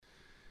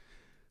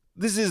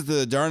This is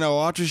the Darnell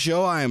Autry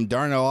Show. I am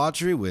Darnell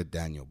Autry with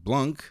Daniel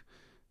Blunk,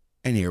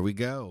 and here we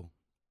go.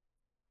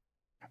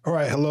 All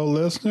right, hello,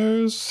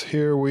 listeners.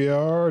 Here we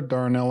are,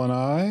 Darnell and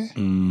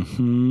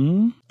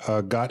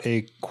I. Got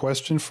a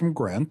question from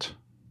Grant.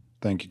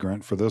 Thank you,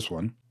 Grant, for this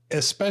one.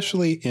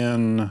 Especially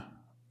in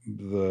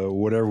the,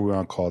 whatever we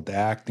want to call it, the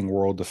acting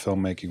world, the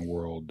filmmaking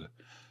world.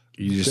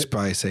 You just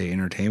probably say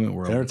entertainment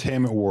world.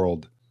 Entertainment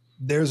world.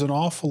 There's an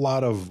awful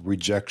lot of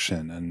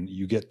rejection, and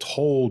you get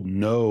told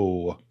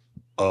no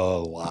a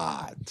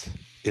lot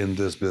in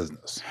this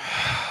business.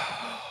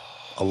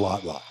 A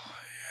lot. Yeah.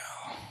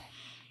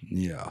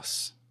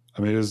 Yes.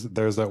 I mean,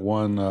 there's that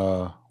one,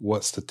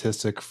 what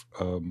statistic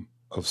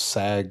of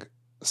SAG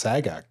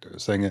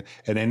actors saying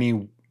at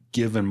any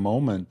given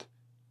moment,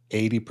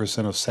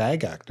 80% of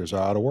SAG actors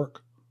are out of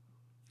work.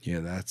 Yeah,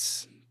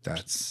 that's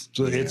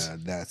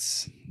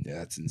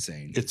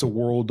insane. It's a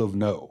world of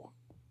no.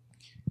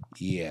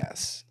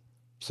 Yes.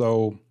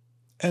 So,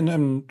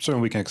 and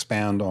certainly we can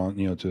expand on,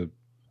 to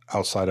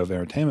outside of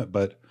entertainment,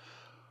 but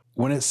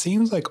when it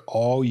seems like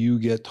all you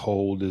get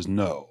told is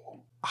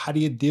no, how do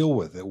you deal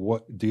with it?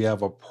 What do you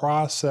have a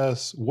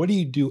process? What do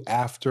you do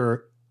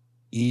after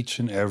each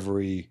and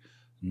every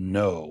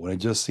no? When it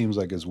just seems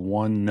like it's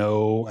one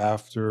no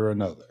after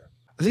another.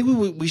 I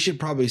think we should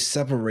probably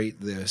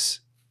separate this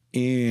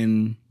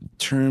in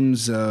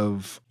terms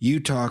of,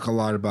 you talk a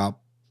lot about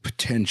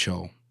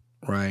potential,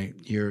 right?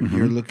 You're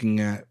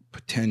looking at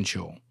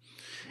potential.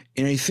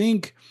 And I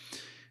think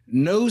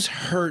no's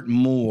hurt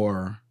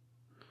more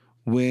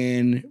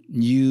when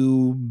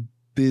you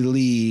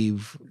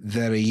believe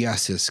that a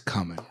yes is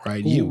coming,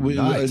 right? Ooh,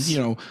 nice.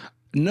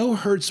 No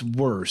hurts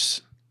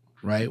worse,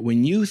 right?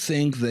 When you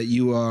think that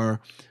you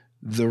are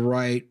the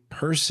right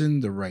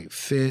person, the right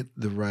fit,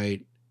 the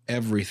right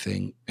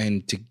everything,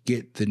 and to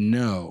get the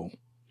no.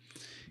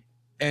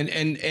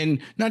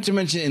 And not to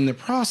mention in the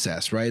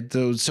process, right?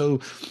 So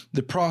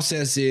the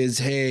process is,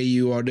 hey,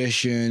 you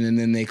audition and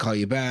then they call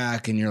you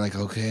back and you're like,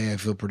 okay, I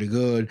feel pretty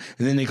good.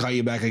 And then they call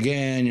you back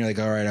again. You're like,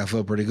 all right, I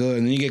feel pretty good.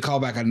 And then you get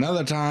called back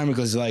another time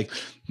because like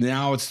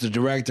now it's the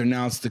director,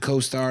 now it's the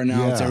co-star,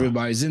 now it's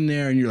everybody's in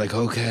there. And you're like,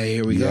 okay,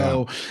 here we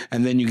go.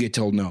 And then you get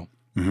told no.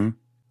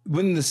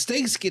 When the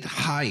stakes get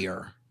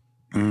higher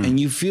and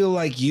you feel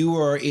like you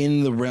are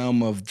in the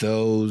realm of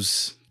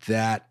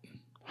that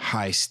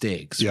high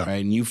stakes,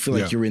 right? And you feel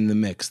like you're in the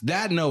mix.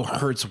 That no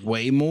hurts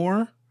way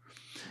more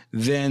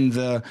than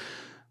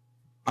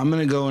I'm going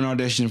to go and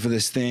audition for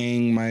this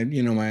thing. My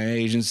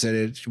agent said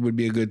it would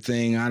be a good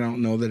thing. I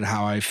don't know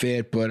how I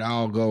fit, but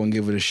I'll go and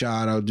give it a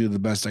shot. I'll do the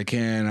best I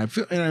can.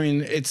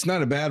 It's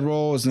not a bad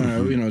role. It's not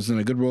it's not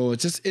a good role.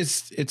 It's just,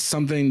 it's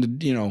something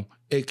that,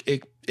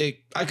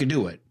 I could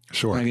do it.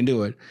 Sure. I can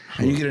do it.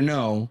 Sure. And you get a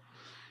no,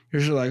 you're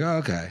just like, oh,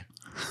 okay.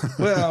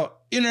 Well,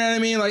 you know what I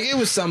mean? Like, it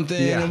was something.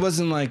 It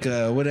wasn't like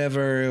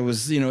whatever. It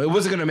was, it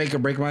wasn't going to make or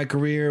break my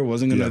career. It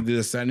wasn't going to do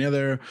this, that, and the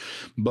other.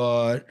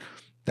 But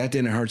that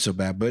didn't hurt so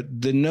bad.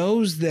 But the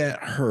no's that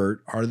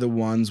hurt are the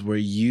ones where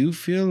you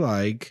feel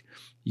like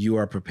you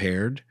are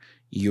prepared.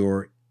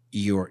 You're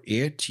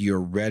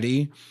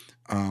ready.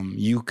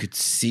 You could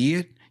see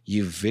it.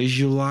 You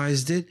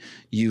visualized it.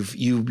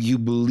 You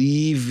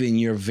believe in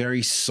your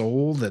very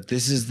soul that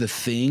this is the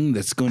thing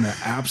that's going to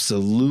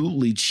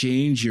absolutely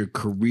change your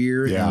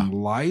career and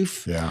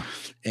life. Yeah.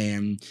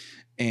 And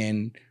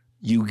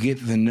you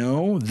get the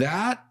no.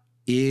 That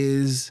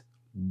is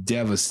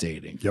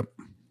devastating. Yep.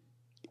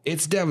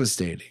 It's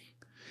devastating.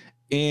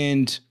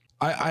 And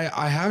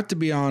I have to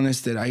be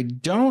honest that I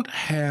don't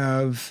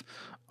have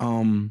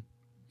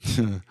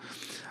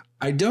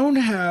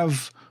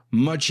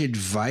much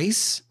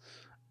advice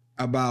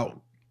about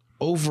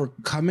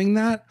overcoming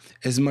that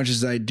as much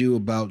as I do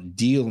about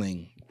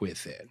dealing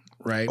with it,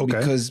 right?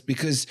 Okay.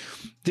 Because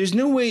there's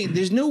no way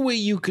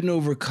you can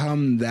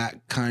overcome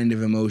that kind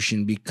of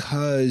emotion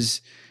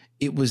because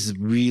it was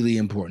really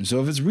important.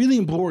 So if it's really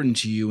important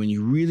to you and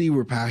you really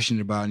were passionate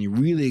about it and you're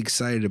really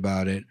excited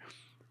about it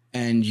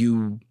and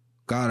you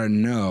gotta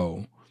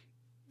know,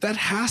 that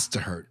has to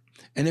hurt.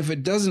 And if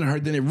it doesn't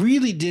hurt, then it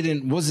really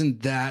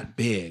wasn't that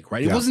big,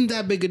 right? It wasn't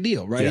that big a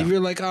deal, right? If you're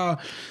like, oh,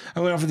 I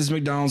went out for this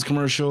McDonald's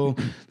commercial,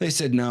 they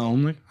said no.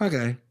 I'm like,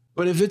 okay.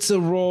 But if it's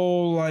a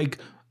role like,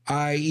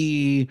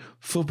 i.e.,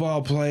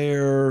 football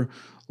player,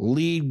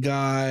 lead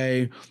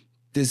guy,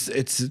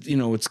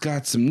 it's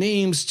got some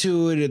names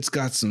to it. It's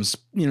got some,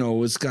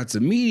 it's got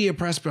some media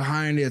press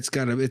behind it.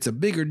 It's a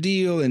bigger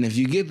deal. And if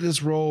you get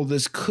this role,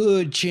 this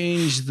could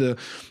change the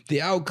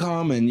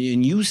outcome. And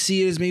you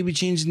see it as maybe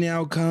changing the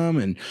outcome.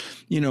 And,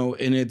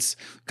 and it's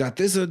got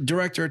this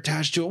director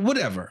attached to it,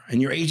 whatever. And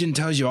your agent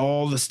tells you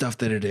all the stuff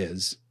that it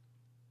is.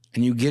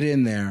 And you get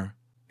in there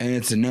and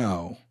it's a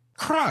no.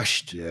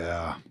 Crushed.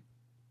 Yeah.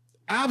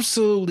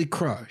 Absolutely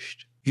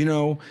crushed,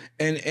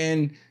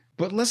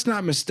 but let's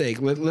not mistake.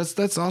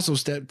 Let's also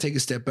take a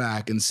step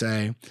back and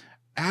say,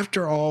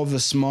 after all the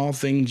small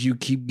things you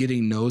keep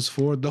getting no's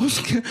for,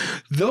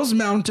 those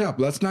mount up.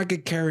 Let's not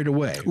get carried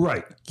away.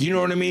 Right. You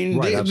know what I mean?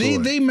 Right,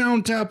 they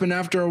mount up, and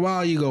after a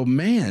while you go,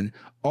 man,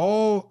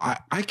 I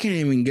can't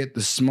even get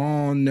the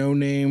small, no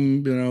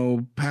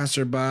name,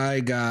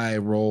 passerby guy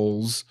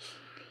roles.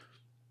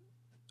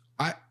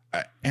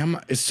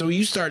 So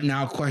you start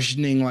now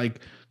questioning like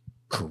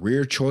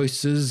career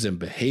choices and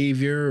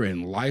behavior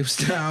and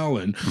lifestyle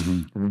and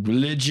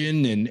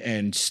religion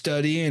and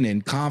studying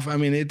and I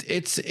mean,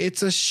 it's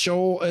a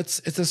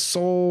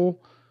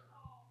soul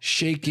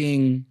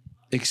shaking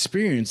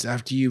experience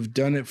after you've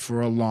done it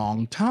for a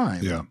long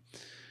time. Yeah.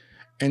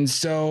 And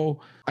so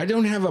I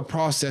don't have a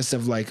process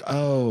of like,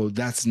 oh,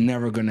 that's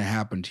never going to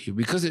happen to you,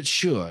 because it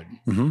should,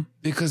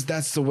 because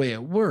that's the way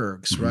it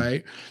works.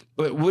 Right.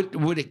 But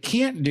what it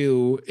can't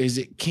do is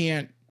it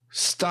can't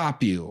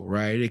stop you,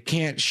 right? It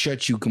can't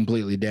shut you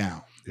completely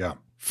down. Yeah.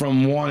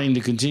 From wanting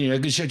to continue.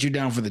 It could shut you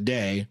down for the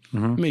day. It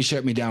may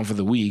shut me down for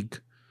the week,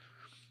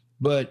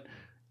 but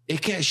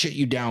it can't shut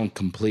you down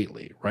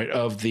completely, right?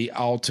 Of the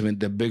ultimate,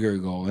 the bigger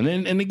goal.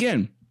 And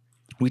again,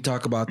 we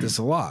talk about this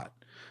a lot,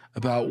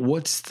 about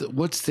what's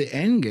the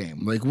end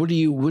game? Like, what do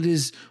you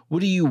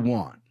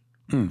want?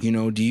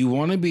 Do you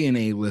want to be an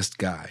A-list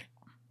guy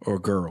or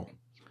girl?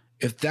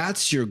 If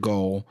that's your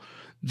goal,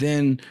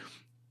 then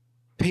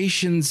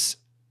patience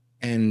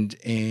and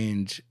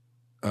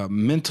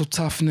mental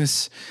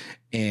toughness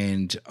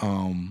and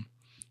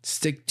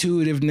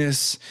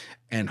stick-to-itiveness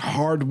and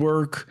hard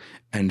work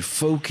and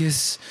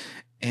focus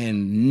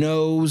and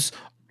no's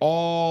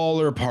all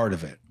are part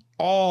of it.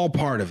 All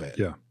part of it.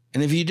 Yeah.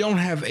 And if you don't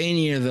have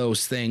any of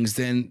those things,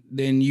 then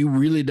you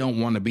really don't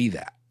want to be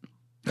that.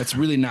 That's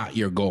really not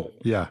your goal.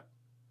 Yeah.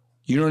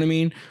 You know what I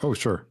mean? Oh,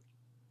 sure.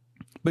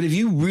 But if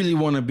you really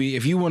want to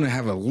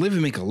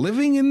make a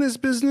living in this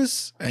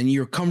business, and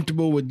you're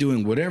comfortable with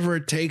doing whatever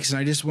it takes, and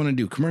I just want to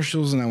do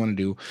commercials, and I want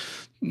to do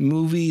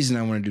movies, and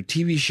I want to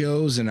do TV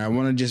shows, and I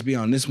want to just be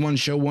on this one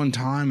show one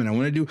time, and I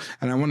want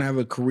to have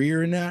a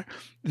career in that,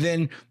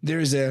 then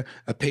there's a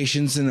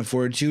patience and a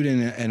fortitude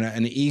and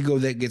an ego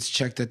that gets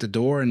checked at the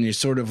door, and you're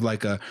sort of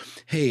like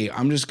hey,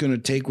 I'm just going to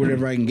take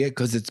whatever I can get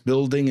because it's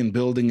building and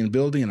building and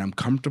building, and I'm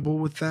comfortable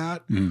with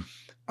that.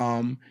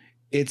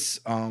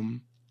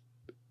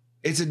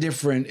 It's a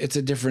different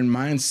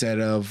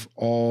mindset of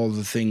all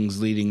the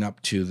things leading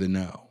up to the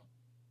no.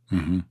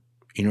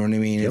 You know what I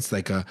mean? Yep. It's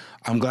like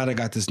I'm glad I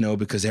got this no,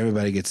 because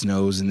everybody gets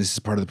no's, and this is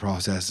part of the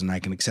process, and I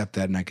can accept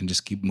that, and I can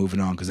just keep moving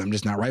on because I'm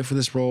just not right for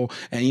this role.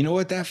 And you know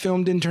what? That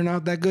film didn't turn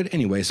out that good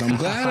anyway. So I'm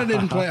glad I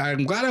didn't play.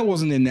 I'm glad I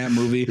wasn't in that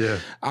movie. Yeah.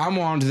 I'm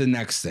on to the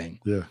next thing.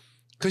 Yeah.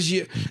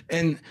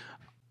 And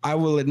I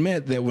will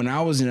admit that when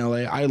I was in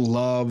LA, I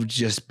loved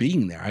just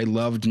being there. I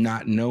loved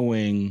not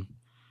knowing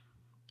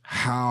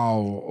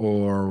how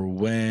or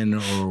when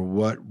or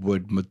what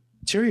would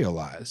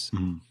materialize.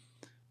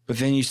 But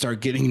then you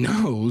start getting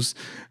no's,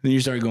 then you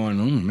start going,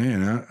 oh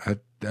man,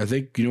 I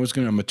think, what's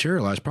going to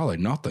materialize? Probably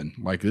nothing.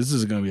 Like, this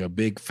is going to be a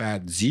big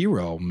fat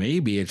zero.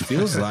 Maybe it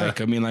feels like,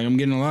 I'm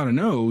getting a lot of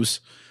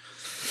no's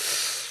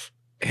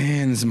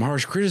and some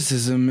harsh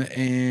criticism.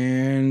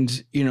 And,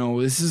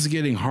 this is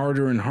getting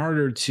harder and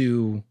harder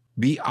to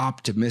be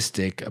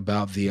optimistic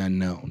about the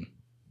unknown.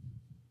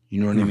 You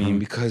know what I mean?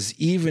 Because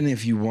even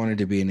if you wanted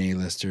to be an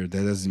A-lister,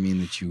 that doesn't mean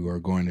that you are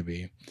going to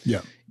be.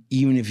 Yeah.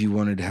 Even if you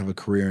wanted to have a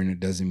career, and it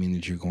doesn't mean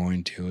that you're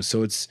going to.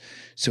 So it's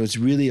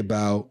really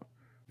about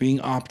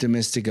being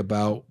optimistic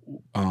about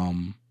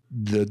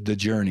the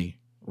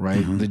journey,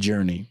 right? The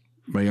journey,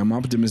 right? I'm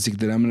optimistic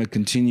that I'm going to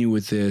continue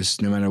with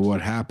this no matter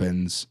what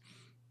happens.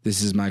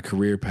 This is my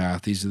career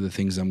path. These are the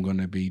things I'm going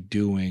to be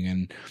doing,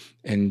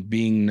 and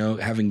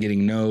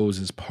getting no's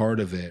is part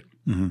of it.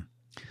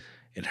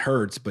 It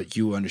hurts, but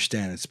you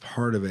understand it's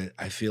part of it.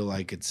 I feel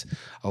like it's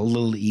a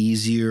little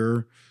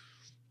easier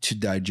to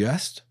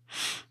digest.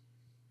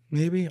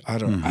 Maybe I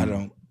don't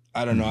know.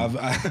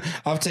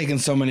 I've taken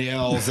so many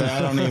L's that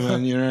I don't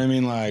even, you know what I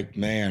mean? Like,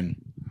 man.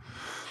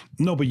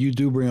 No, but you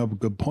do bring up a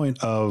good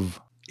point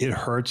of it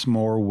hurts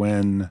more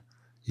when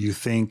you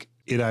think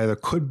it either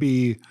could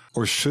be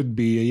or should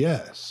be a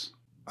yes.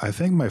 I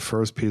think my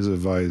first piece of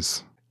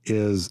advice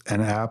is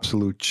an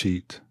absolute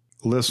cheat.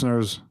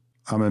 Listeners,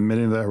 I'm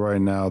admitting that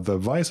right now. The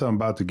advice I'm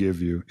about to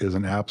give you is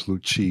an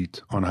absolute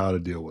cheat on how to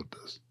deal with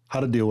this,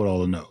 how to deal with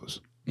all the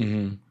no's.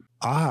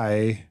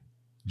 I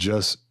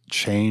just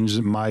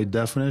changed my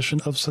definition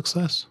of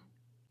success.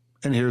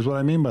 And here's what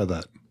I mean by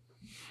that.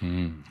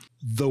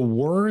 The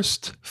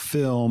worst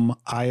film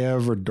I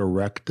ever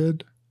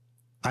directed,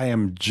 I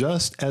am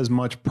just as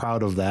much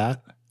proud of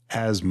that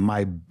as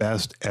my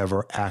best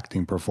ever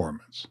acting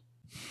performance.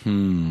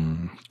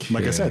 Okay.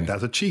 Like I said,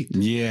 that's a cheat.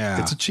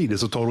 Yeah. It's a cheat.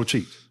 It's a total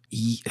cheat.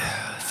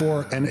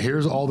 And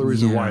here's all the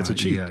reasons why it's a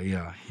cheat.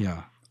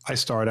 Yeah. I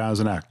started out as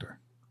an actor.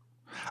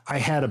 I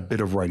had a bit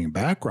of writing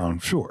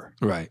background, sure.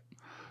 Right.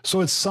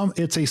 So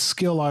it's a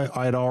skill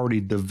I'd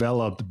already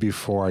developed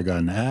before I got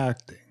into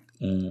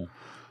acting.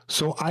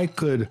 So I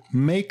could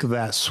make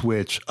that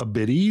switch a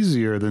bit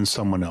easier than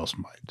someone else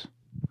might.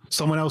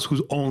 Someone else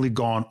who's only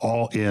gone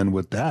all in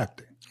with the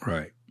acting.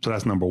 Right. So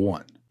that's number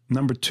one.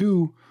 Number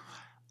two,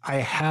 I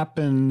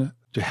happen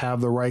to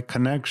have the right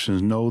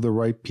connections, know the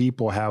right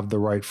people, have the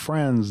right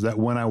friends, that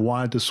when I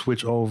wanted to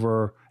switch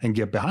over and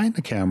get behind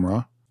the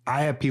camera,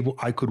 I have people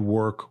I could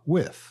work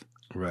with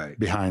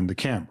behind the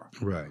camera.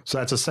 Right. So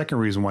that's a second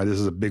reason why this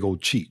is a big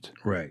old cheat.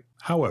 Right.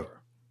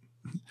 However,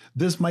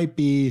 this might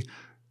be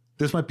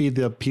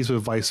the piece of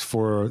advice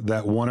for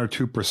that 1 or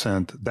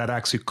 2% that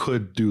actually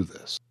could do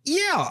this.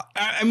 Yeah.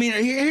 I mean,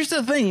 here's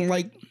the thing.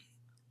 Like,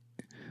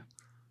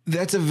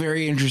 that's a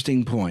very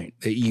interesting point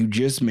that you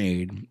just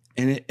made.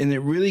 And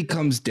it really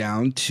comes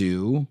down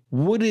to,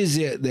 what is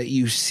it that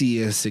you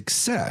see as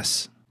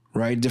success,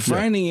 right?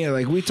 Defining it,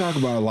 like we talk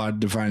about a lot,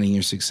 defining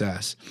your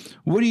success.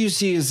 What do you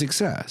see as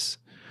success?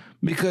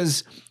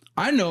 Because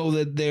I know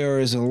that there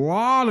is a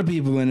lot of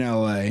people in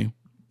LA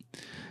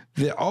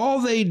that all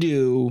they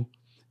do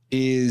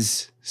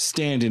is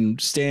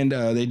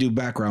they do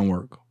background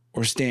work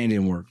or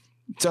stand-in work.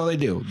 That's all they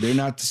do. They're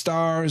not the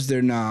stars.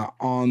 They're not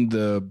on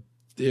the,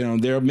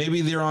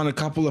 they're on a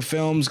couple of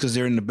films because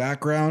they're in the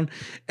background.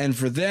 And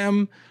for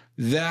them,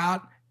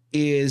 that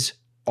is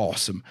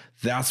awesome.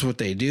 That's what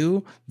they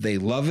do. They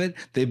love it.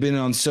 They've been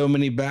on so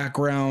many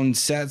background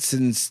sets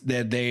and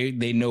that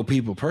they know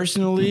people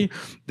personally.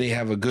 They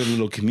have a good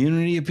little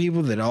community of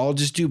people that all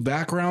just do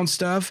background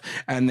stuff,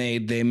 and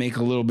they make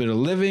a little bit of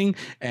living,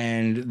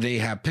 and they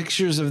have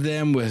pictures of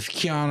them with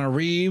Keanu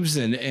Reeves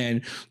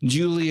and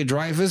Julia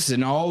Dreyfus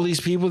and all these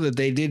people that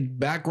they did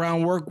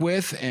background work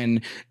with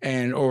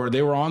or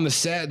they were on the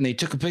set and they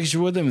took a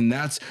picture with them,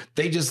 and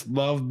they just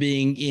love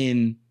being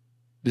in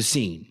the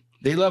scene.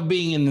 They love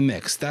being in the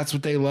mix. That's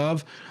what they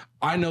love.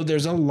 I know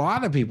there's a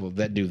lot of people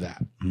that do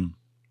that.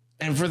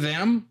 And for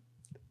them,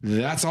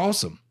 that's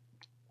awesome.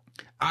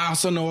 I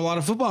also know a lot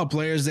of football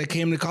players that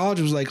came to college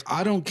and was like,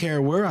 I don't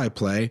care where I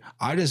play.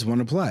 I just want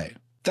to play.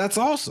 That's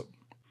awesome.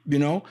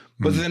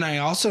 But then I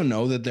also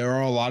know that there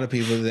are a lot of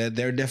people that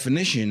their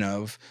definition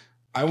of,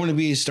 I want to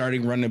be a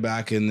starting running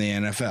back in the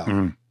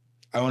NFL.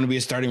 I want to be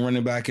a starting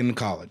running back in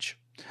college.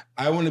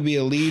 I want to be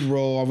a lead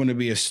role. I want to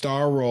be a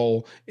star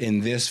role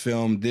in this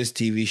film, this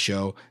TV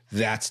show.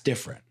 That's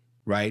different,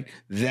 right?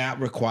 That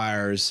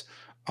requires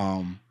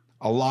a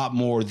lot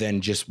more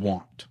than just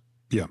want.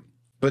 Yeah.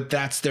 But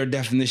that's their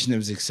definition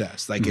of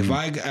success. Like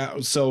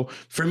so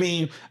for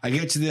me, I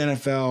get to the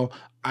NFL.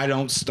 I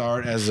don't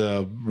start as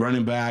a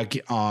running back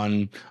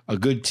on a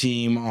good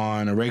team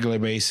on a regular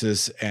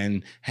basis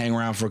and hang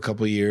around for a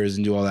couple of years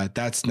and do all that.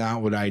 That's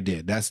not what I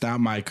did. That's not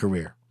my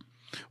career.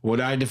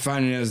 What I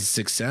define it as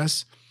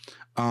success,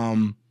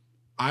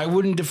 I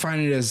wouldn't define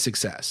it as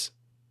success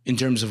in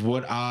terms of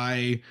what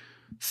I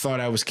thought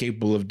I was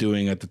capable of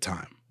doing at the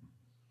time.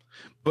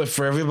 But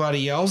for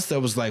everybody else that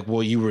was like,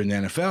 well, you were in the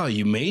NFL,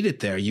 you made it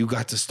there. You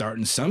got to start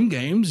in some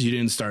games. You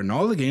didn't start in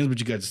all the games, but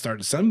you got to start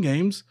in some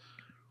games.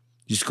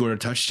 You scored a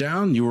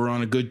touchdown. You were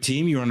on a good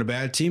team. You were on a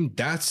bad team.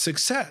 That's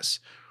success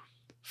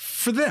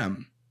for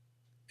them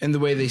and the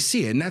way they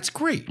see it. And that's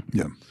great.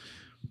 Yeah.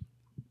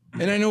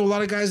 And I know a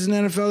lot of guys in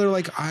the NFL, they're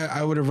like,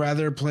 I would have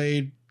rather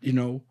played,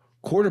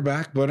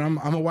 quarterback, but I'm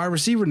a wide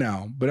receiver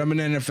now, but I'm in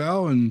the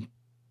NFL and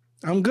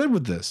I'm good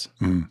with this.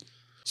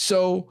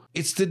 So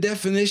it's the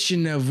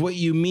definition of what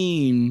you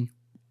mean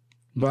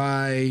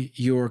by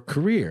your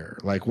career.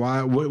 Like,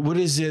 what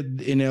is it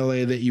in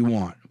LA that you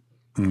want?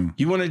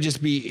 You want to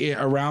just be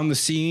around the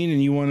scene,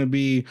 and you want to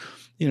be,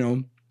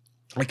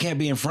 I can't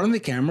be in front of the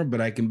camera, but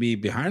I can be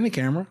behind the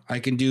camera. I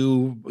can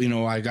do,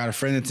 I got a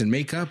friend that's in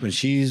makeup and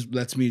she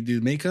lets me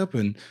do makeup.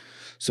 And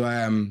so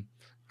I'm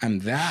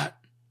that.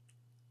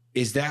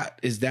 Is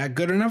that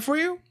good enough for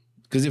you?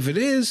 Because if it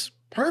is,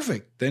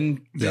 perfect.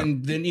 Then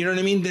you know what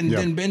I mean?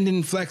 Then bend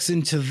and flex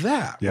into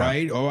that,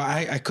 right? Or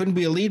I couldn't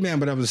be a lead man,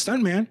 but I was a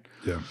stunt man.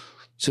 Yeah.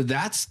 So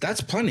that's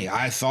plenty.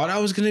 I thought I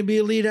was going to be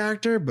a lead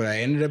actor, but I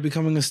ended up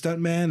becoming a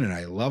stunt man, and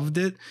I loved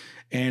it.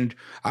 And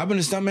I've been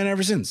a stunt man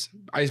ever since.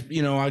 I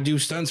do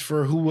stunts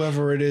for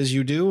whoever it is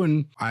you do,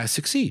 and I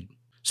succeed.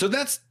 So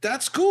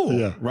that's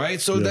cool, right?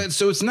 So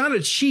it's not a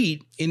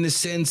cheat in the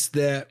sense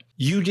that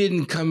you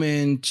didn't come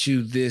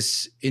into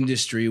this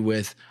industry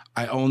with,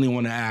 I only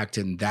want to act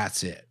and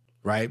that's it,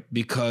 right?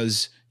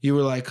 Because you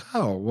were like,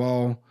 oh,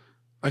 well,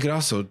 I could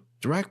also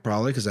direct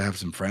probably because I have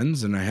some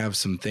friends and I have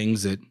some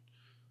things that.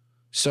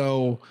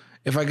 So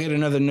if I get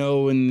another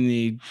no in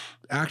the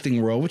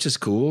acting role, which is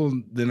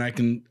cool,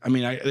 then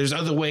there's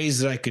other ways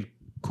that I could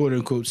quote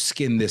unquote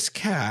skin this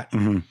cat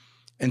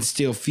and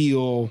still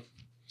feel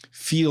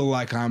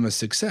like I'm a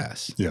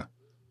success. Yeah.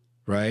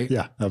 Right?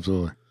 Yeah,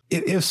 absolutely.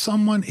 If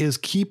someone is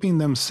keeping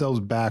themselves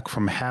back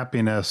from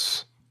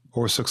happiness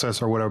or success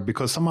or whatever,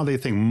 because somehow they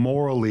think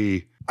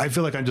morally, I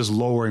feel like I'm just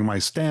lowering my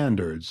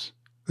standards.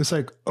 It's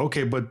like,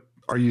 okay, but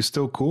are you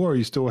still cool? Are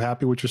you still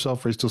happy with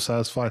yourself? Are you still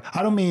satisfied?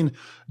 I don't mean,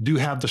 do you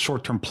have the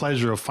short-term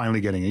pleasure of finally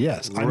getting a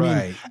yes? I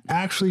mean,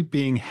 actually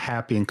being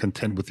happy and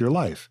content with your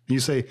life. And you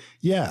say,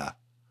 yeah.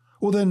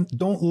 Well, then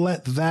don't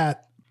let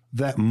that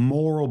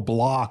moral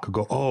block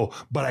go, oh,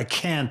 but I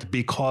can't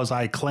because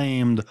I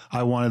claimed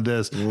I wanted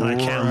this and I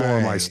can't lower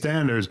my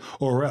standards.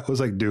 Or it was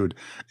like, dude,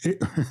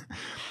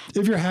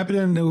 if you're happy,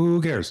 then who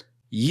cares?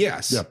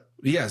 Yes. Yep.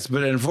 Yes.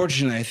 But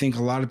unfortunately, I think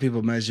a lot of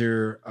people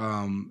measure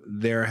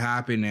their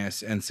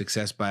happiness and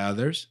success by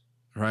others.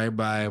 right?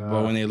 But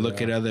when they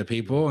look at other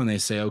people and they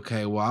say,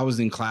 okay, well, I was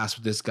in class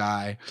with this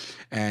guy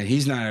and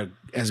he's not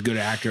as good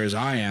an actor as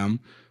I am,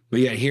 but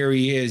yet here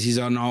he is. He's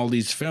on all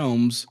these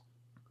films.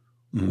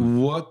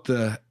 What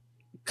the?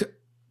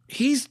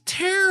 He's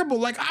terrible.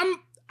 Like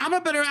I'm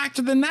a better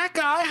actor than that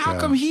guy. How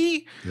come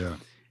he? Yeah.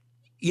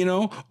 You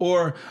know,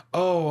 or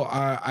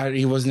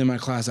he wasn't in my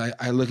class.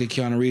 I look at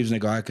Keanu Reeves and I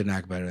go, I could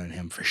act better than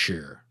him for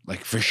sure.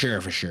 Like for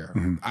sure.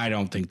 I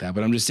don't think that,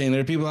 but I'm just saying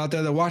there are people out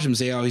there that watch him and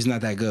say, oh, he's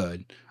not that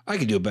good. I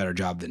could do a better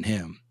job than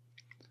him.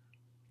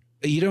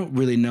 You don't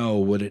really know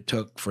what it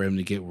took for him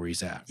to get where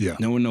he's at. Yeah.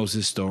 No one knows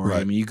his story.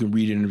 Right. I mean, you can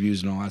read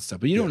interviews and all that stuff,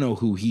 but you don't know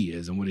who he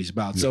is and what he's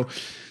about. Yeah.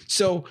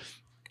 So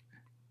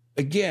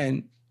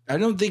again, I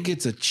don't think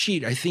it's a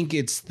cheat. I think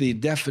it's the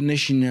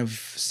definition of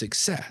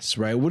success,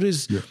 right? What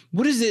is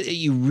it that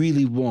you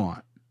really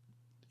want?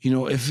 You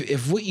know,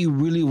 if what you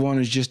really want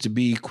is just to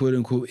be quote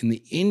unquote in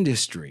the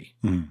industry,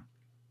 then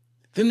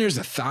there's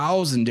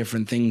 1,000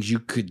 different things you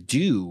could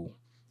do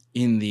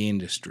in the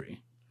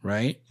industry,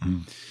 right?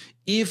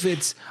 If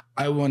it's,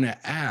 I want to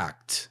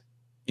act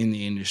in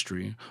the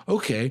industry,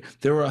 okay,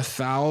 there are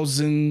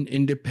 1,000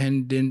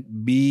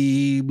 independent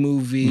B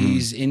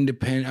movies,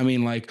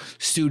 like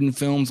student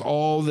films,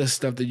 all this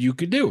stuff that you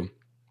could do.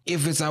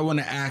 If it's, I want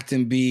to act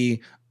and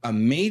be a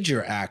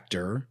major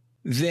actor,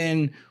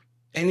 then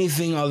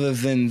anything other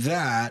than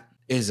that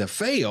is a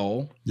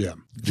fail. Yeah.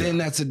 Then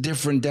that's a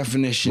different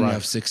definition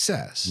of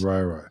success.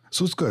 Right.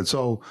 So it's good.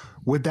 So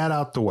with that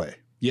out the way.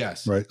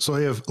 Yes. Right. So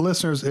if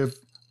listeners, if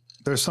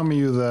there's some of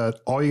you that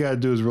all you got to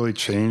do is really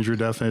change your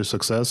definition of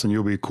success and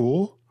you'll be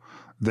cool,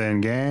 then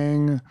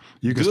gang,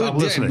 you can stop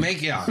listening.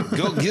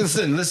 Go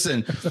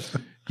listen.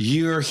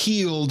 You're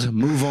healed.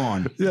 Move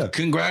on. Yeah.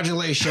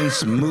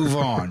 Congratulations. Move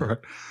on. Right.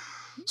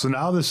 So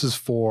now this is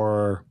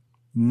for,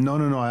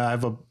 no. I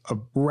have a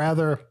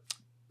rather,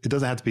 it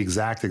doesn't have to be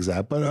exact,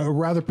 but a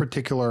rather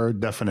particular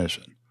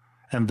definition.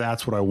 And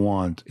that's what I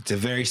want. It's a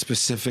very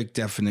specific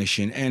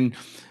definition. And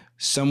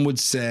some would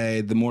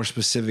say the more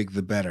specific,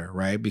 the better,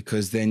 right?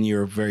 Because then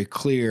you're very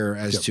clear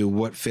as to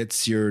what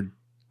fits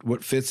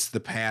the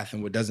path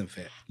and what doesn't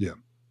fit. Yeah.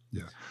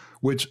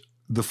 Which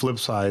the flip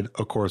side,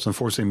 of course,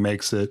 unfortunately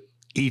makes it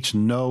each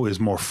no is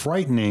more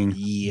frightening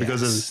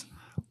because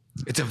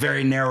it's a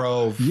very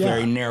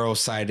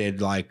narrow-sided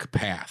like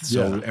path.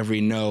 So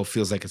every no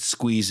feels like it's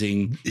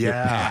squeezing your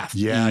path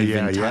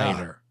even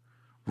tighter.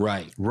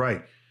 Right.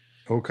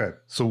 Okay.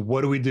 So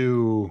what do we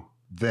do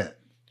then?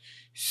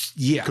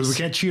 Yes. Because we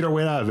can't cheat our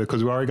way out of it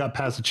because we already got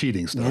past the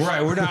cheating stuff.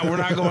 Right. We're not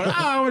going,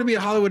 I want to be a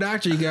Hollywood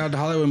actor. You get out to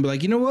Hollywood and be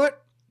like, you know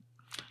what?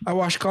 I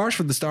wash cars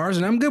for the stars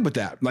and I'm good with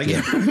that. Like,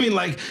 I mean,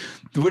 like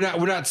we're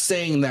not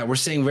saying that. We're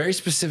saying very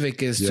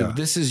specific as to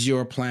this is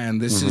your plan.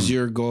 This is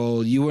your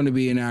goal. You want to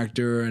be an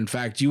actor. In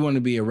fact, you want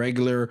to be a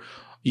regular.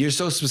 You're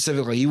so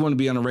specific. Like you want to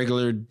be on a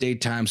regular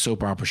daytime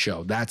soap opera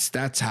show.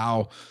 That's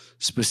how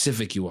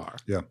specific you are.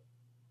 Yeah.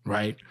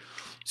 Right.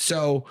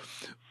 So,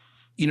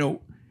 you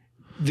know,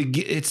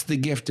 it's the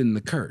gift and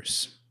the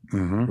curse,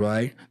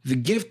 right? The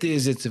gift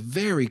is it's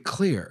very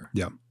clear.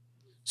 Yeah.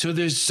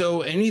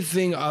 So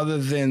anything other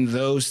than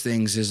those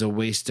things is a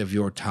waste of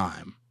your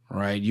time,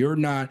 right? You're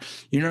not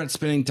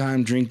spending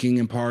time drinking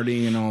and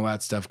partying and all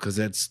that stuff because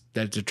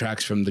that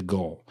detracts from the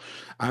goal.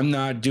 I'm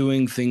not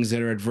doing things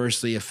that are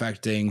adversely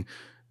affecting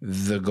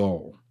the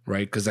goal,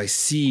 right? Because I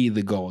see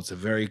the goal. It's a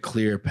very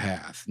clear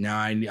path. Now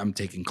I'm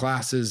taking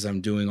classes.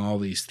 I'm doing all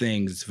these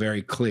things. It's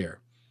very clear.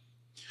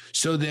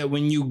 So that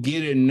when you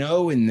get a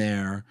no in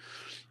there,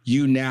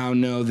 you now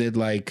know that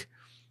like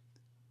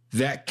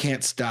that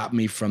can't stop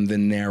me from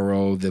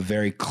the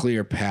very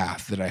clear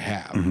path that I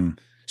have.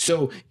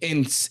 So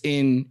in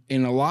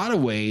a lot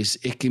of ways,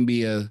 it can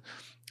be a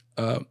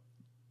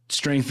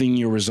strengthening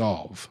your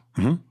resolve,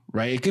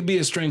 right? It could be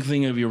a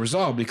strengthening of your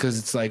resolve because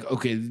it's like,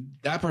 okay,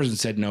 that person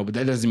said no, but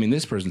that doesn't mean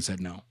this person said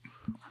no.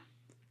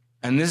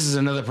 And this is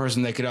another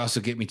person that could also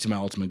get me to my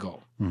ultimate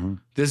goal.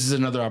 This is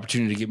another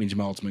opportunity to get me to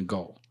my ultimate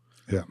goal.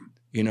 Yeah.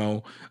 You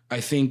know,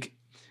 I think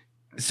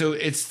so.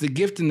 It's the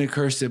gift and the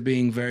curse of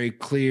being very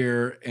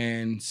clear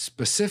and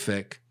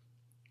specific,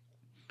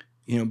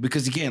 you know,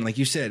 because again, like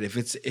you said, if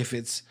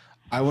it's,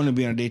 I want to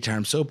be on a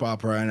daytime soap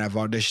opera and I've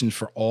auditioned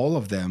for all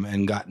of them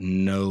and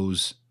gotten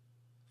no's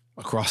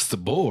across the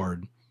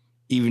board,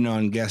 even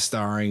on guest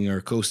starring or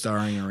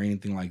co-starring or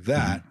anything like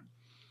that,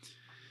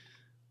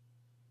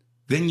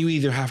 then you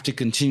either have to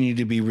continue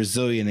to be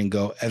resilient and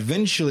go,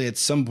 eventually at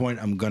some point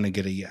I'm going to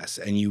get a yes.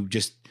 And you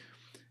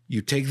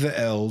take the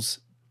L's,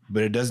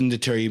 but it doesn't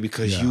deter you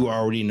because you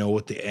already know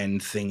what the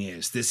end thing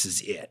is. This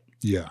is it.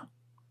 Yeah.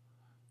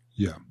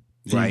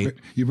 Right.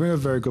 You bring a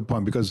very good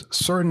point because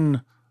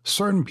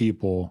certain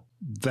people,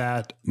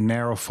 that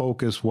narrow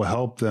focus will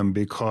help them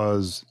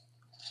because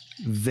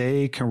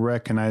they can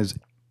recognize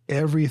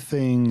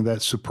everything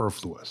that's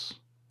superfluous.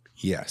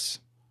 Yes.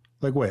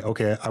 Like, wait,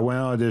 okay, I went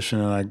on audition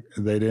and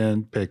they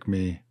didn't pick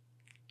me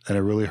and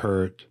it really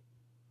hurt.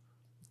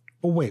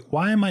 But wait,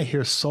 why am I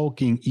here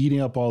sulking,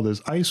 eating up all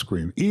this ice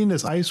cream? Eating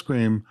this ice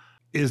cream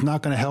is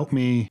not going to help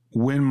me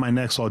win my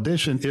next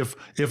audition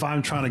if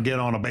I'm trying to get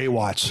on a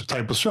Baywatch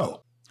type of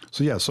show.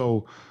 So yeah,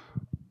 so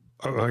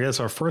I guess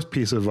our first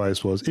piece of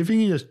advice was, if you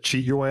can just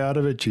cheat your way out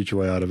of it, cheat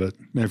your way out of it.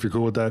 And if you're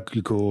cool with that,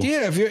 you're cool.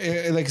 Yeah, if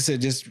you're, like I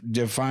said, just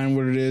define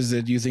what it is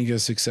that you think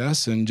is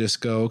success and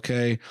just go,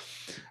 okay,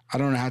 I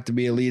don't have to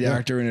be a lead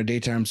actor in a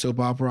daytime soap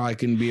opera. I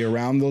can be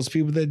around those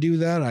people that do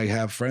that. I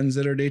have friends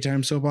that are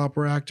daytime soap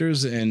opera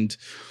actors, and,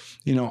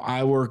 you know,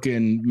 I work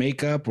in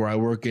makeup, or I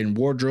work in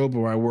wardrobe,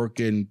 or I work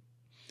in,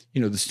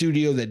 you know, the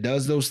studio that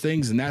does those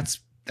things. And that's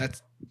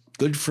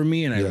good for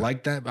me. And I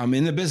like that. I'm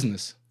in the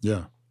business.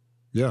 Yeah.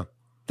 Yeah.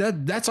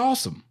 That's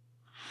awesome.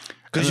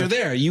 Because you're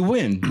there, you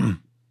win.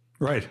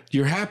 Right.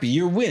 You're happy,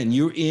 you win,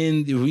 you're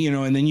in, you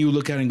know, and then you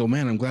look at it and go,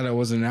 man, I'm glad I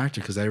wasn't an actor,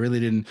 because I really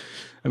didn't.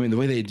 I mean, the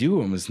way they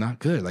do them is not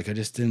good. Like, I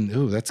just didn't.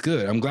 Oh, that's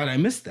good. I'm glad I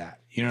missed that.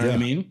 You know what I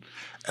mean?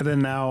 And then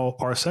now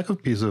our second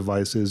piece of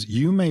advice is,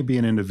 you may be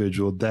an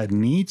individual that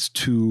needs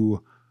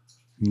to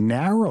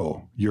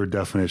narrow your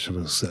definition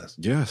of success.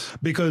 Yes.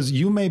 Because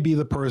you may be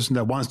the person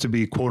that wants to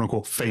be, quote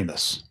unquote,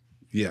 famous.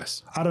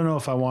 Yes. I don't know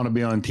if I want to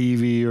be on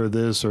TV or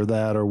this or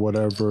that or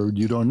whatever.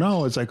 You don't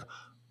know. It's like,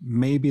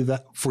 maybe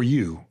that for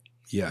you.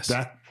 Yes.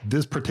 That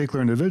this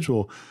particular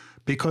individual,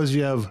 because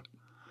you're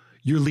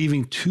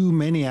leaving too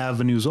many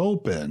avenues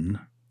open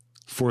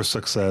for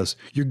success.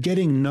 You're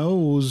getting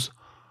no's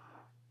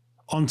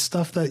on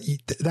stuff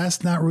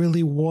that's not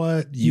really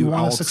what you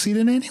want to succeed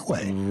in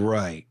anyway.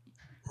 Right.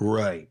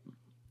 Right.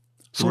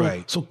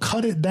 So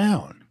cut it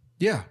down.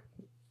 Yeah.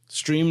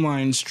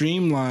 Streamline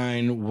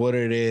what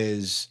it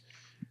is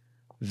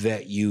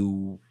that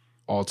you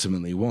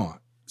ultimately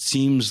want.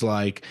 Seems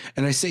like,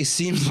 and I say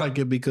seems like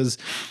it because,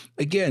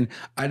 again,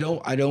 I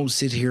don't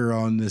sit here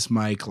on this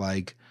mic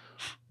like,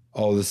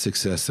 all the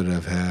success that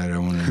I've had. I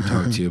want to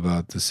talk to you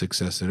about the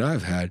success that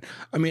I've had.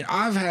 I mean,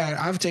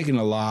 I've taken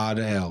a lot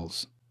of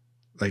L's.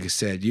 Like I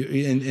said,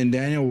 and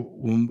Daniel,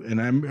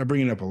 and I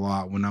bring it up a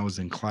lot when I was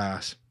in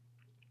class.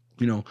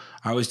 You know,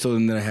 I always told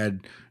him that I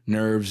had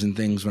nerves and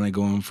things when I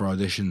go in for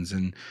auditions,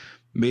 and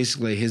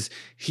basically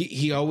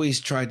he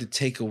always tried to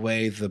take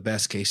away the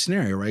best case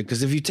scenario, right?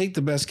 Because if you take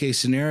the best case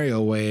scenario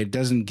away, it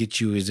doesn't get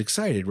you as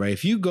excited, right?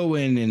 If you go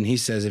in, and he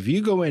says, if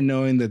you go in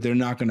knowing that they're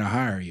not going to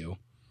hire you,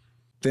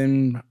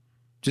 then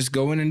just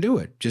go in and do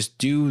it. Just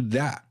do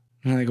that.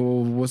 And I go,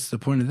 well, what's the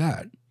point of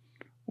that?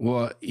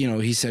 Well, you know,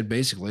 he said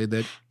basically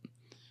that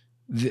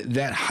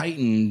that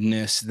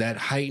heightenedness,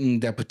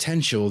 that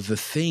potential, the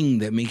thing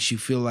that makes you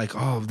feel like,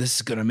 oh, this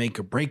is going to make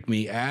or break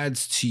me,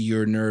 adds to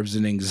your nerves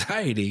and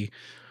anxiety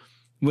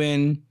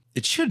when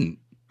it shouldn't.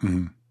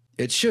 Mm-hmm.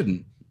 It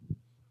shouldn't.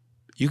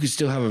 You could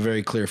still have a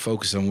very clear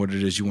focus on what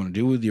it is you want to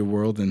do with your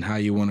world and how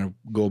you want to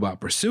go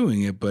about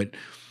pursuing it. But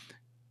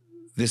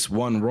this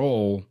one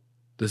role,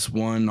 this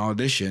one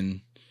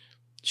audition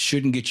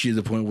shouldn't get you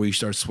to the point where you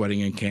start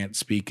sweating and can't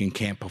speak and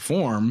can't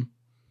perform,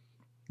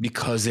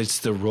 because it's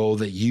the role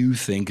that you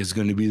think is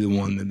going to be the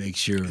one that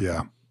makes you,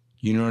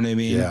 you know what I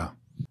mean? Yeah.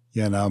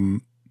 Yeah.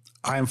 And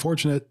I am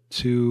fortunate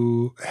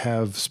to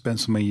have spent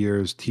so many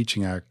years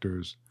teaching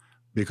actors,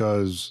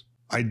 because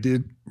I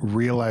did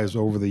realize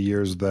over the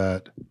years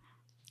that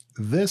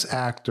this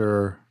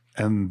actor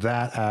and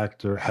that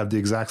actor have the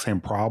exact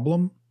same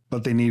problem,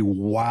 but they need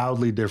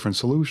wildly different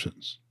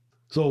solutions.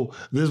 So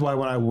this is why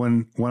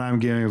when I'm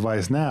giving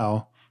advice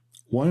now,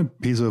 one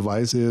piece of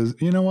advice is,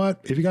 you know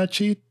what? If you got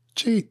to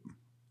cheat.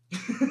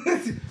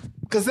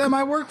 Because that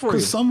might work for you.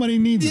 Because somebody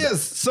needs it.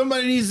 Yes,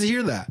 somebody needs to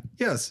hear that.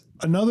 Yes.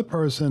 Another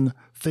person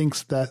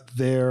thinks that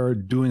they're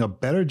doing a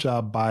better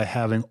job by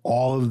having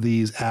all of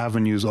these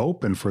avenues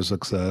open for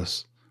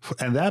success.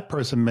 And that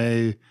person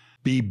may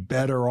be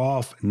better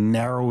off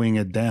narrowing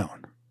it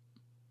down,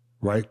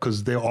 right?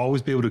 Because they'll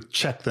always be able to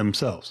check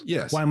themselves.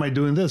 Yes. Why am I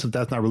doing this if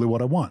that's not really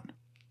what I want?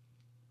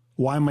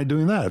 Why am I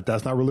doing that if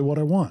that's not really what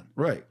I want?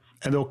 Right.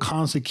 And they'll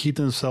constantly keep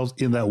themselves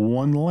in that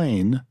one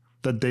lane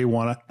that they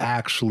want to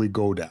actually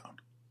go down.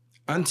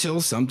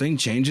 Until something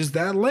changes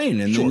that lane.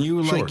 And then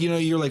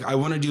you're like, I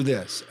want to do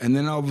this. And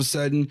then all of a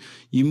sudden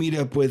you meet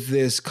up with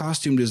this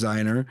costume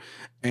designer,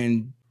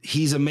 and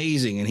he's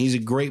amazing and he's a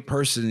great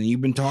person, and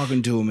you've been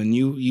talking to him, and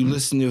you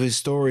listen to his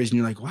stories, and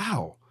you're like,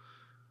 wow,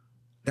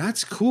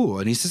 that's cool.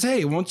 And he says,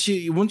 hey, won't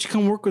you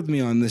come work with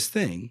me on this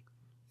thing?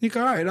 You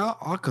go, all right,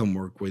 I'll come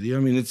work with you. I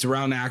mean, it's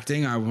around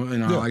acting. I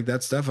like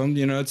that stuff.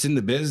 It's in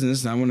the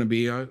business, and I want to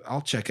be,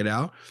 I'll check it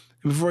out.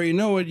 And before you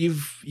know it,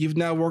 you've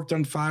now worked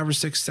on 5 or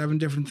 6, 7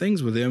 different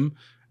things with him,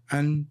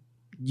 and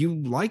you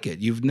like it.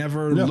 You've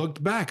never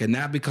looked back, and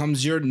that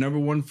becomes your number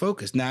one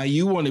focus. Now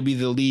you want to be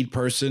the lead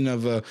person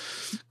of a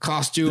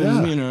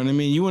costume, you know what I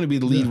mean? You want to be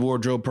the lead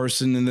wardrobe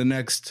person in the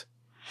next,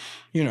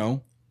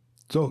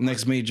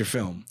 next major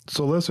film.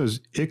 So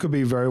listeners, it could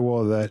be very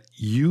well that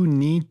you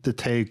need to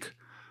take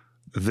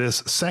this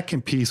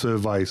second piece of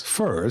advice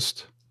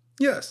first.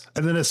 Yes.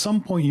 And then at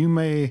some point you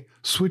may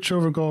switch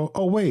over and go,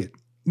 oh, wait,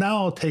 now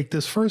I'll take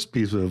this first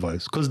piece of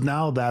advice because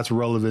now that's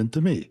relevant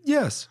to me.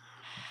 Yes.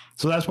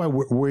 So that's why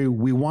we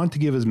want to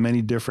give as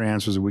many different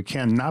answers as we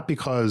can, not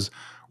because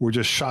we're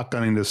just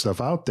shotgunning this stuff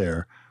out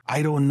there.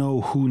 I don't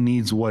know who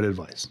needs what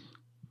advice.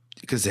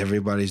 Because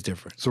everybody's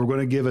different. So we're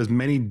going to give as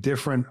many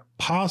different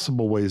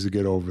possible ways to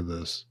get over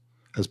this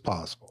as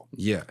possible.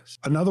 Yes.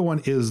 Another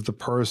one is the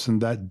person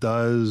that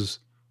does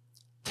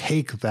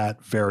take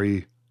that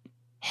very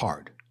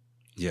hard.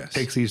 Yes.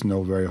 Takes these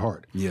no very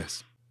hard.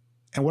 Yes.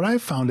 And what I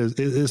found is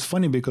it's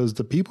funny because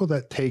the people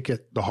that take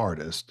it the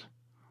hardest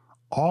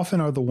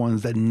often are the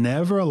ones that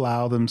never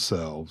allow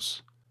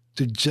themselves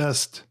to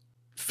just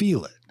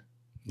feel it.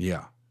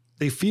 Yeah.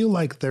 They feel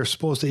like they're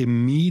supposed to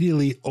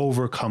immediately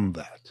overcome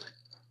that.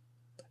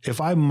 If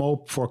I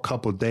mope for a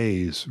couple of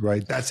days,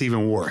 right, that's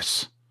even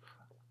worse.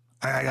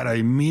 I got to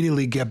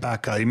immediately get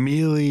back up,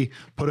 immediately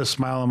put a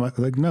smile on my,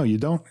 like, no, you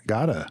don't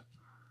gotta.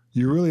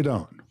 You really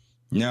don't.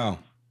 No.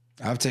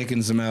 I've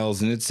taken some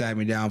L's and it sat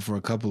me down for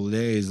a couple of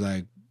days,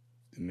 like,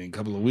 I mean, a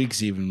couple of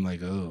weeks even,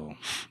 like, oh,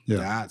 yeah,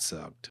 that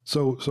sucked.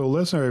 So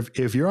listener,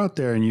 if you're out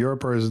there and you're a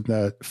person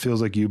that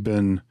feels like you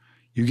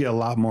get a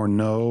lot more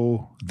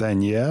no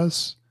than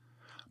yes,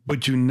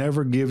 but you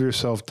never give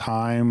yourself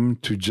time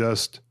to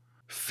just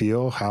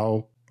feel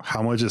how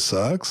much it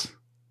sucks.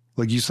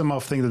 Like you somehow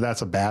think that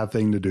that's a bad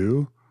thing to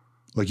do.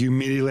 Like you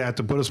immediately have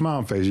to put a smile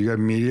on face. You got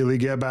to immediately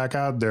get back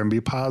out there and be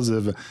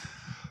positive.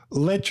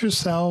 Let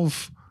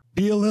yourself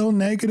be a little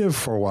negative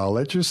for a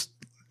while.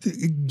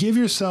 Give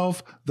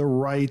yourself the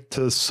right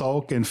to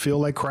sulk and feel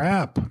like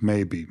crap.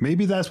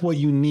 Maybe that's what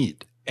you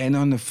need. And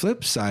on the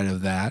flip side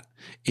of that,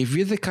 if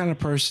you're the kind of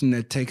person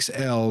that takes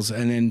L's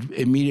and then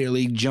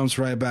immediately jumps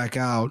right back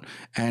out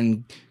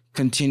and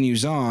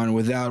continues on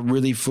without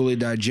really fully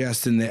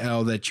digesting the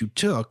L that you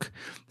took,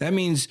 that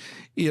means,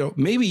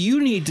 maybe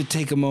you need to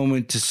take a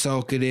moment to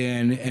soak it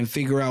in and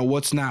figure out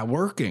what's not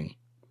working.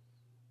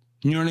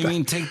 You know what I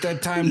mean? Take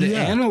that time to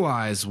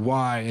analyze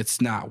why it's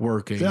not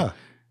working. Yeah.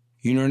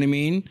 You know what I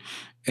mean?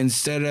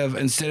 Instead of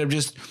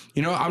just,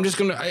 I'm just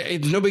going to,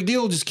 it's no big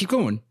deal. Just keep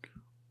going.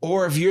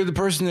 Or if you're the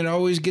person that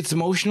always gets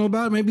emotional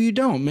about it, maybe you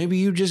don't. Maybe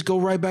you just go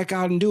right back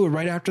out and do it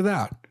right after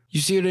that.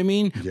 You see what I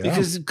mean? Yeah.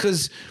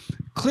 Because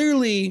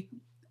clearly,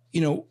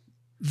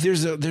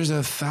 there's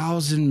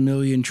 1,000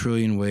 million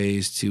trillion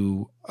ways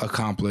to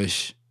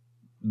accomplish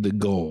the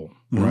goal,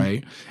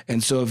 right?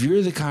 And so if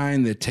you're the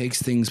kind that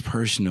takes things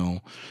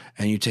personal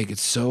and you take it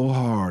so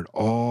hard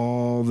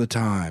all the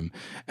time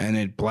and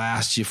it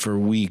blasts you for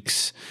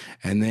weeks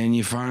and then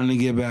you finally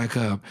get back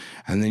up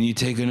and then you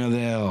take another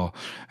L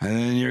and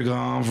then you're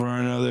gone for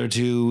another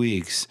 2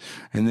 weeks.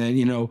 And then,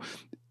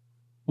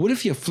 what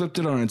if you flipped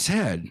it on its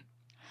head?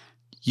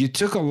 You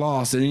took a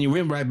loss and then you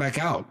went right back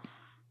out.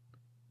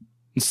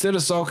 Instead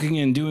of sulking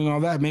and doing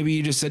all that, maybe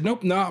you just said,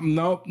 nope,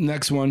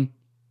 next one.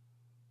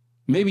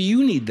 Maybe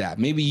you need that.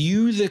 Maybe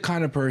you're the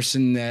kind of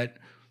person that,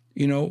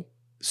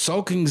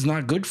 sulking's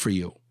not good for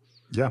you.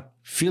 Yeah.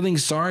 Feeling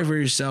sorry for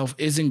yourself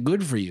isn't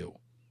good for you.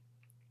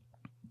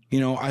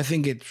 I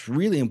think it's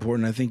really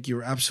important. I think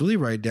you're absolutely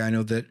right,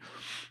 Daniel, that,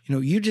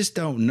 you just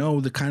don't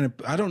know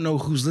I don't know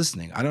who's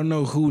listening. I don't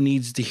know who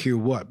needs to hear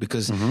what,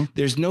 because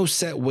there's no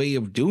set way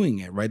of doing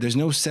it, right? There's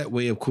no set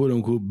way of quote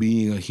unquote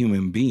being a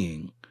human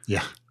being.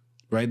 Yeah.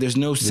 Right. There's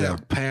no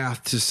set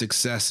path to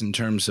success in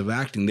terms of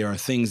acting. There are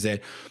things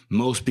that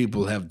most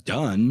people have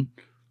done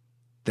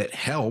that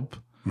help.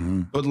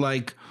 But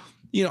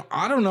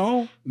I don't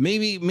know.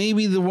 Maybe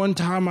the one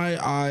time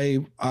I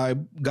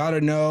got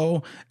a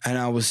no and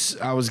I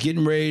was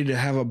getting ready to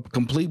have a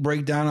complete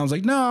breakdown. I was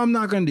like, no, I'm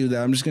not going to do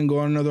that. I'm just going to go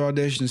on another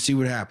audition and see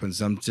what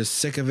happens. I'm just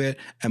sick of it.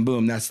 And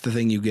boom, that's the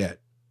thing you get.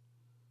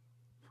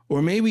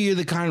 Or maybe you're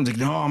the kind of like,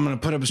 no, I'm going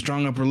to put up a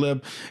strong upper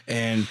lip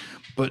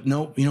but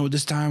no,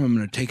 this time I'm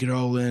going to take it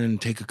all in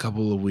and take a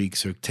couple of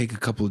weeks or take a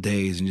couple of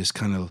days and just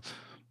kind of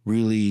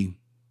really,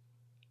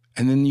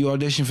 and then you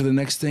audition for the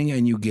next thing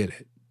and you get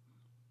it.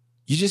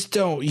 You just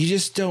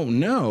don't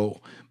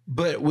know.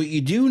 But what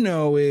you do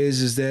know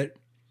is that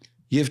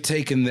you've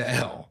taken the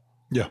L.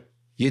 Yeah.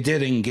 You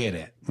didn't get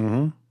it.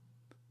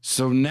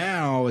 So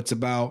now it's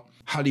about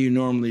how do you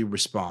normally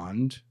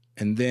respond?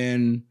 And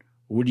then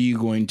what are you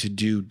going to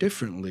do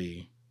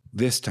differently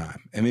this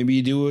time? And maybe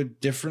you do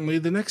it differently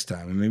the next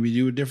time. And maybe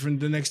you do it different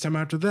the next time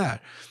after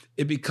that.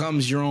 It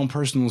becomes your own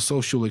personal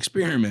social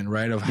experiment,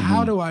 right? Of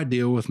how do I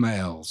deal with my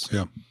L's?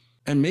 Yeah.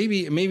 And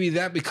maybe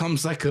that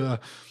becomes like a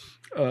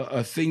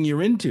thing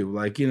you're into.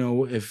 Like,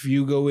 if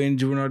you go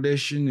into an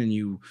audition and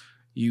you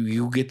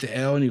get the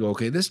L and you go,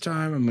 okay, this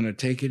time I'm going to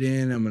take it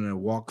in. I'm going to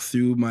walk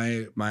through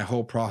my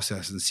whole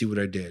process and see what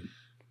I did.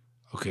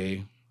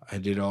 Okay. I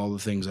did all the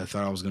things I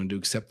thought I was going to do,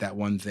 except that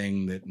one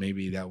thing that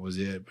maybe that was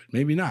it, but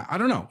maybe not. I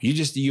don't know.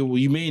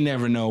 You may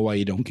never know why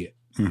you don't get.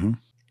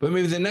 But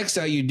maybe the next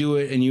time you do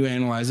it and you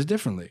analyze it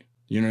differently.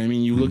 You know what I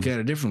mean? You look at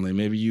it differently.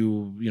 Maybe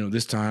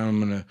this time I'm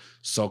going to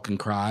sulk and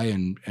cry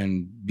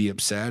and be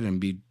upset and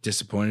be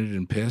disappointed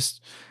and pissed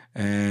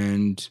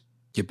and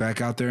get back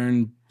out there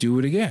and do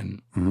it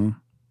again.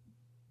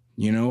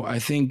 I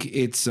think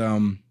it's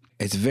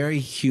very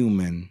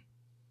human.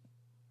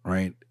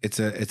 Right. It's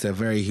a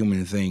very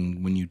human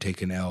thing when you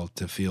take an L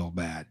to feel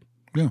bad.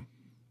 Yeah.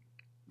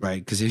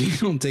 Right. Because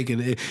if you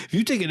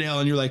take an L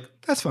and you're like,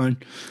 that's fine,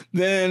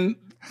 then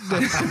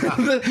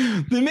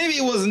then maybe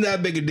it wasn't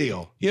that big a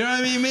deal. You know what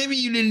I mean? Maybe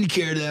you didn't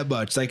care that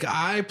much. Like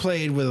I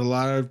played with a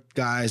lot of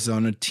guys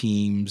on the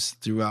teams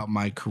throughout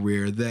my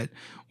career that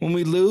when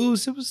we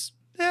lose, it was,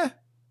 And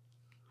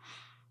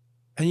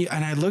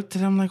I looked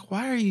at him like,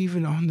 why are you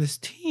even on this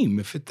team?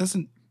 If it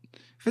doesn't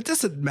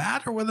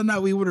matter whether or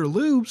not we win or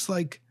lose,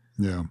 like,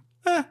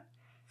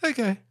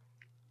 okay,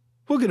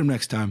 we'll get him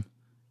next time.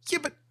 Yeah,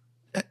 but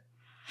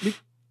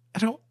I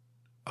don't.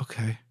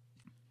 Okay,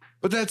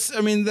 but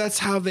that's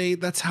how they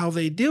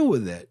deal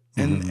with it.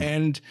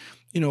 And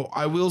you know,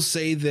 I will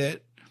say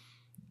that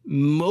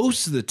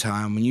most of the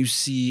time when you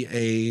see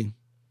a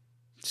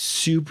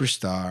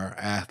superstar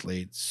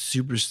athlete,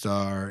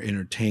 superstar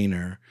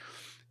entertainer,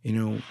 you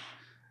know,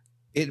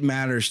 it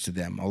matters to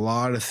them. A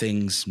lot of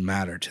things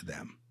matter to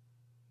them.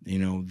 You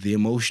know, the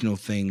emotional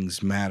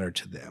things matter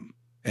to them.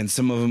 And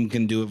some of them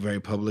can do it very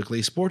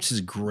publicly. Sports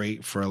is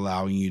great for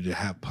allowing you to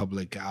have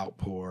public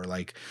outpour,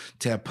 like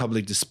to have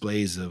public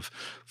displays of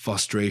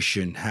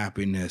frustration,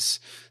 happiness,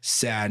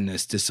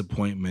 sadness,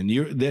 disappointment.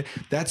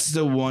 That's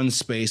the one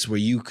space where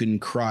you can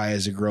cry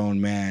as a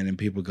grown man and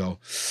people go,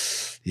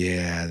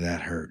 yeah,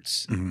 that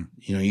hurts.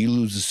 You know, you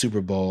lose the Super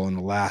Bowl in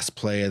the last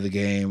play of the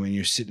game and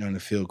you're sitting on the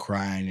field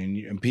crying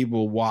and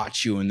people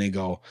watch you and they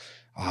go,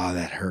 oh,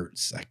 that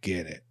hurts. I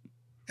get it.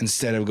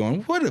 Instead of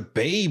going, what a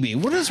baby,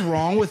 what is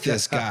wrong with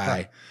this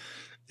guy?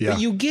 But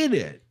you get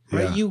it,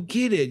 right? You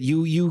get it.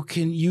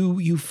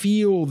 You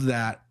feel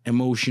that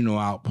emotional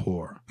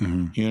outpour,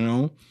 you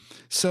know?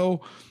 So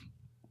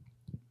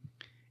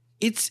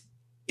it's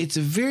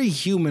very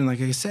human, like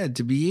I said,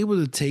 to be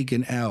able to take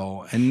an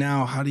L. And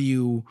now how do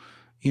you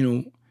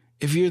know,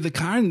 if you're the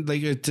kind,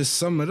 like to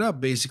sum it up,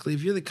 basically,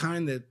 if you're the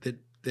kind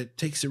that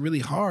takes it really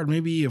hard,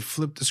 maybe you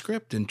flip the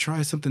script and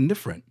try something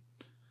different.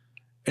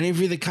 And if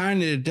you're the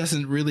kind that it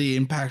doesn't really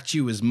impact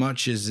you as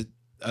much as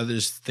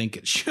others think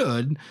it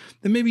should,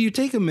 then maybe you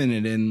take a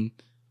minute and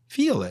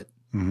feel it.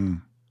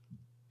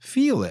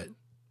 Feel it.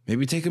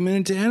 Maybe take a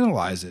minute to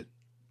analyze it.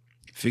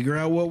 Figure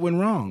out what went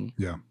wrong.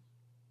 Yeah.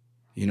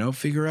 You know,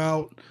 figure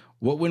out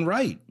what went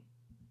right.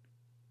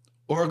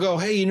 Or go,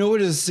 hey, you know what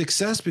is a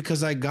success?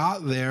 Because I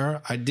got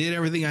there, I did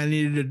everything I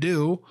needed to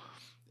do,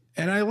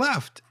 and I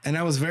left, and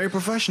I was very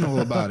professional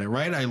about it,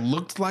 right? I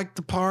looked like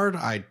the part.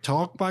 I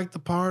talked like the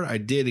part. I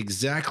did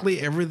exactly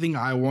everything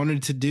I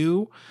wanted to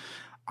do.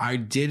 I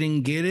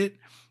didn't get it.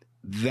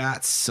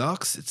 That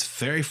sucks. It's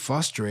very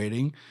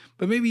frustrating,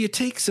 but maybe you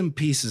take some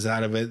pieces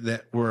out of it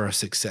that were a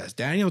success.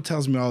 Daniel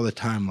tells me all the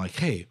time, like,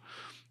 hey,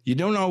 you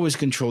don't always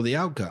control the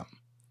outcome.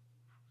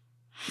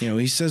 You know,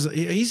 he says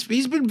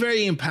he's been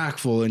very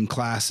impactful in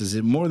classes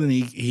and more than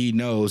he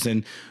knows,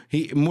 and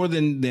more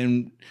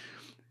than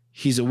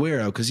he's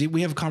aware of, because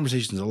we have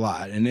conversations a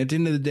lot. And at the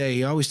end of the day,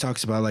 he always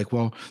talks about like,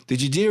 well,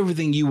 did you do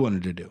everything you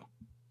wanted to do?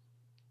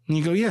 And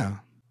you go, yeah.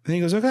 And he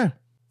goes, okay,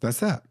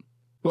 that's that.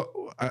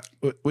 Well,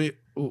 wait,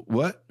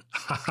 what?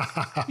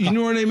 You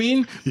know what I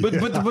mean? But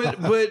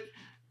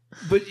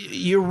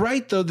you're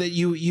right though, that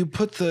you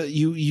put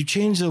you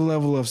change the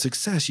level of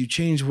success. You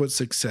change what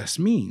success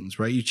means,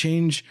 right? You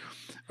change.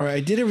 All right, I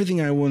did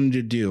everything I wanted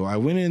to do. I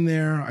went in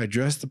there, I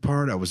dressed the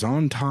part, I was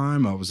on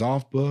time, I was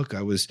off book,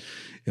 I was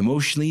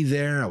emotionally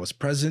there, I was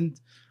present.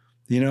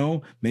 You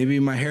know, maybe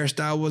my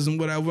hairstyle wasn't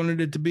what I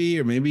wanted it to be,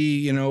 or maybe,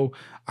 you know,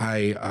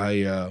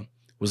 I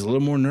was a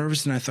little more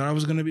nervous than I thought I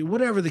was going to be,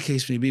 whatever the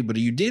case may be. But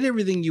you did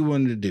everything you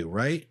wanted to do,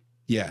 right?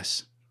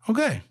 Yes.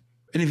 Okay.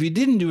 And if you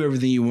didn't do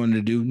everything you wanted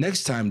to do,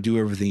 next time do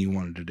everything you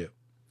wanted to do.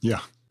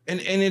 Yeah.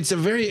 And it's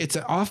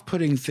an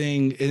off-putting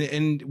thing.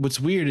 And what's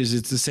weird is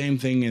it's the same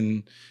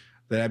thing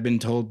that I've been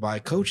told by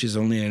coaches,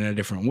 only in a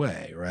different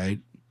way, right?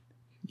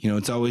 You know,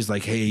 it's always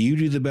like, hey, you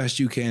do the best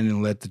you can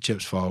and let the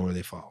chips fall where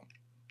they fall.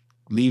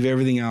 Leave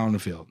everything out on the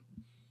field.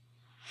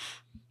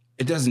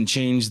 It doesn't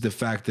change the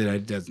fact that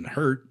it doesn't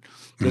hurt.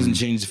 It doesn't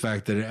change the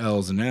fact that an L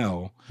is an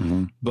L,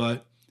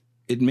 but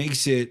it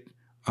makes it,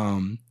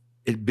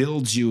 it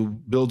builds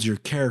your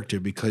character,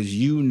 because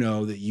you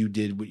know that you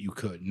did what you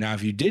could. Now,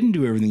 if you didn't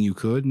do everything you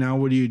could, now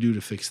what do you do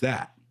to fix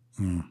that?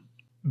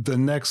 The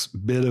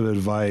next bit of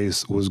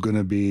advice was going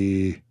to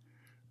be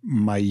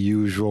my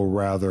usual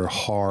rather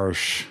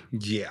harsh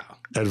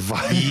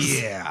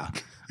advice. Yeah.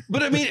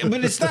 But I mean,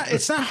 but it's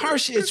not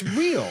harsh. It's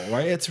real,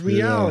 right? It's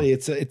reality.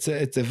 Yeah.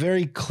 It's a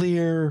very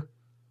clear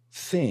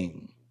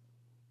thing,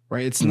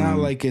 right? It's not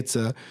like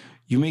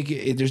you make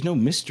it, there's no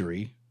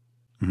mystery.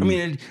 I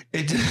mean,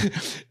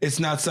 it's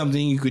not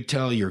something you could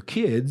tell your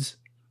kids,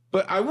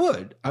 but I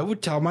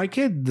would tell my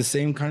kid the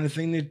same kind of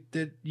thing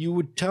that you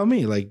would tell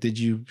me. Like, did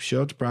you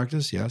show up to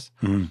practice? Yes.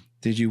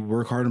 Did you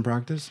work hard in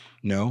practice?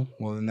 No.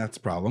 Well, then that's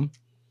a problem.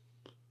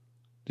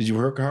 Did you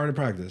work hard in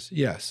practice?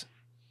 Yes.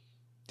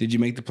 Did you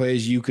make the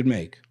plays you could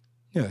make?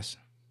 Yes.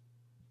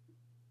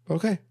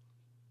 Okay.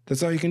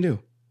 That's all you can do.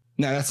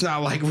 Now, that's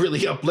not like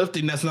really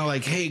uplifting. That's not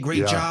like, hey,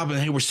 great job. And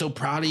hey, we're so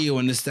proud of you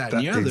and this, that,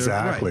 and the other.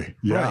 Exactly. Right.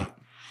 Yeah. Right.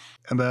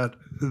 And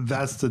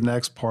that's the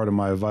next part of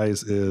my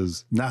advice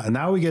is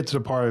now we get to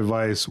the part of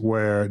advice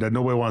that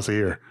nobody wants to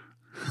hear.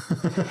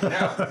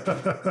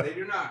 No, they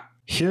do not.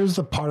 Here's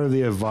the part of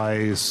the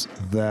advice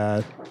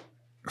that,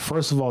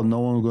 first of all,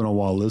 no one's going to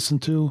want to listen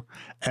to,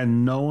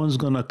 and no one's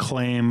going to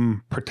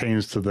claim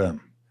pertains to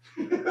them.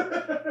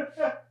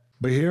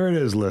 But here it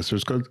is,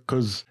 listeners,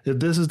 because if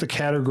this is the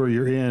category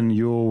you're in,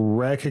 you'll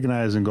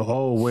recognize and go,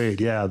 oh, wait,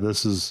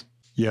 this is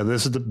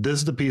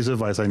the piece of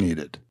advice I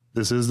needed.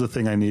 This is the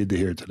thing I needed to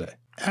hear today.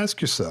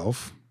 Ask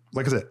yourself,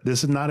 like I said,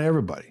 this is not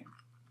everybody.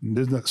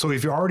 So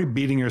if you're already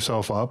beating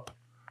yourself up,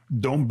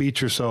 don't beat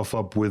yourself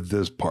up with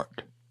this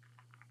part.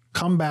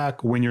 Come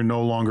back when you're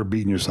no longer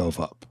beating yourself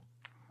up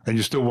and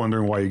you're still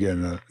wondering why you're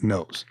getting a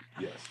nose.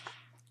 Yes.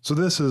 So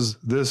this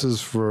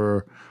is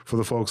for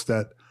the folks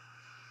that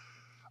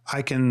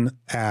I can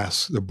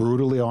ask the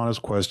brutally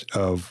honest question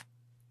of,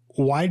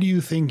 why do you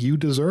think you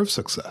deserve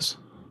success?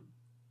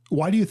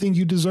 Why do you think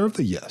you deserve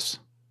the yes?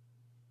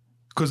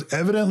 Because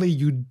evidently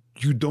you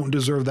don't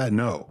deserve that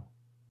no.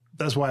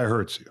 That's why it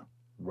hurts you.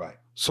 Right.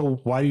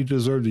 So why do you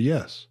deserve the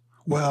yes?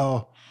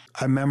 Well,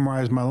 I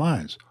memorized my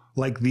lines.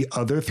 Like the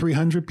other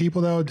 300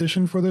 people that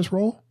auditioned for this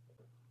role?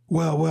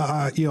 Well,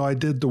 I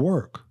did the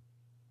work.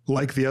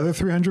 Like the other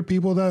 300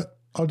 people that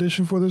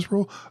auditioned for this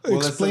role?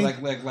 Well, that's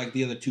like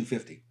the other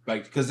 250,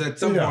 right? Because at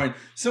some point,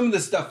 some of the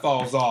stuff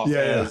falls off.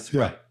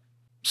 Right.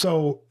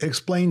 So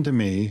explain to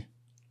me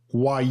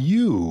why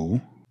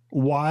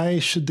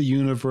should the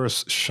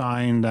universe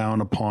shine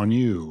down upon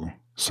you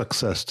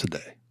success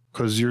today?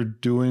 Because you're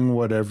doing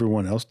what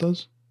everyone else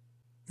does?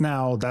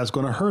 Now, that's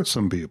going to hurt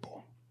some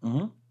people.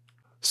 Mm-hmm.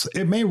 So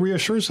it may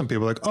reassure some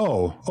people like,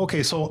 oh,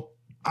 okay, so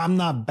I'm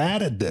not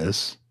bad at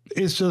this.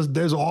 It's just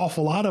there's an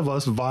awful lot of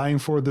us vying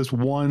for this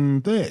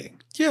one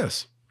thing.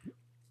 Yes.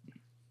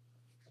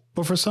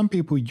 But for some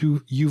people,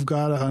 you've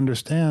got to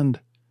understand,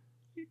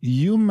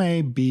 you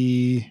may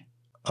be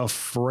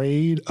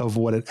afraid of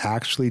what it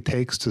actually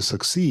takes to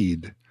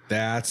succeed.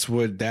 That's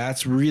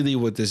really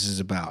what this is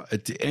about.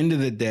 At the end of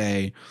the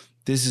day,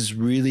 this is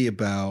really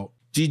about,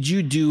 did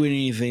you do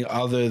anything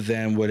other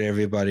than what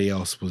everybody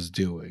else was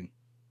doing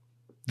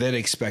that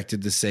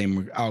expected the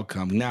same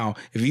outcome? Now,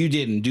 if you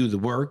didn't do the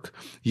work,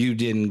 you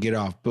didn't get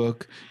off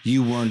book,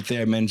 you weren't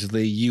there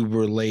mentally, you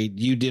were late,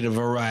 you did a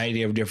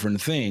variety of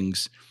different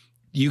things,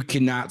 you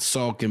cannot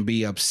sulk and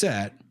be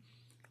upset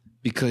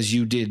because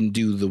you didn't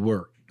do the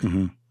work.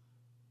 Mm-hmm.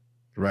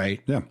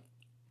 Right? Yeah.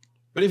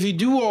 But if you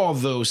do all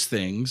those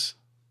things,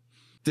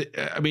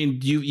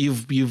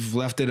 you've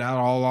left it out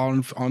all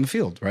on the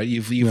field, right?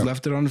 You've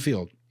left it on the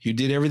field. You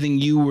did everything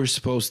you were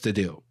supposed to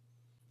do.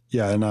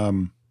 Yeah,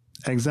 and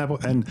example,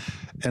 and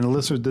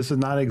listeners, this is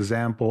not an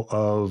example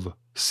of,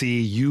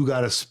 see, you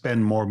got to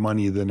spend more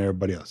money than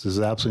everybody else. This is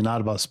absolutely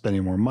not about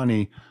spending more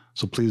money,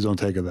 so please don't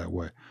take it that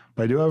way.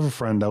 But I do have a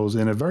friend that was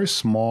in a very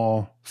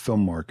small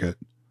film market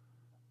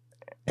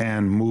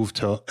and moved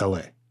to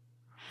LA.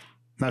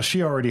 Now,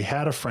 she already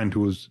had a friend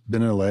who has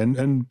been in LA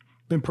and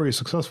been pretty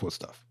successful with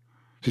stuff.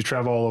 She's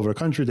traveled all over the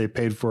country. They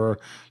paid for her.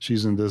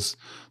 She's in this,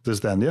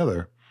 that, and the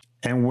other.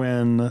 And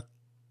when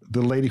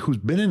the lady who's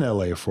been in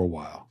LA for a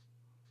while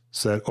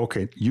said,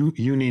 okay, you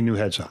need new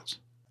headshots.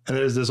 And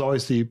there's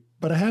always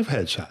but I have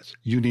headshots.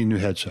 You need new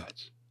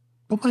headshots.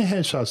 But my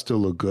headshots still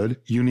look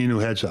good. You need new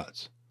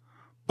headshots.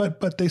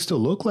 But they still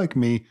look like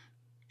me.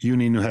 You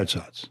need new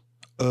headshots.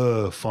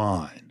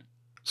 Fine.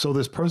 So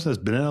this person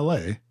that's been in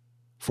LA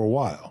for a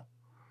while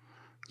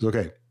is,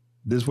 okay,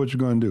 this is what you're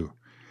going to do.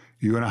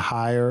 You're going to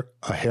hire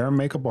a hair and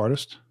makeup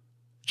artist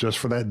just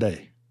for that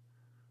day.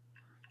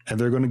 And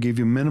they're going to give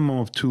you a minimum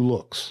of 2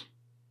 looks.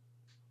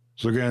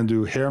 So they're going to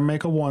do hair and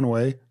makeup one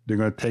way. They're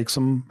going to take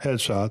some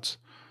headshots.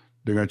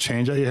 They're going to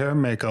change out your hair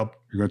and makeup.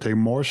 You're going to take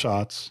more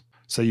shots.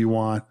 Say you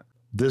want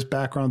this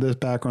background, this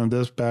background,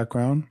 this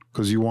background,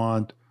 because you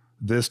want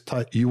this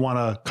type. You want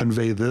to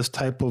convey this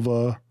type of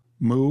a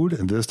mood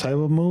and this type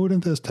of mood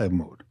and this type of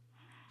mood.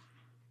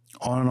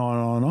 On and on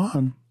and on and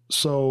on.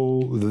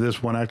 So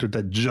this one actor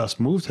that just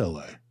moved to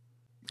LA,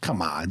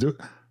 come on, do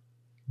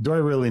I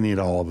really need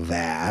all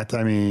that?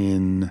 I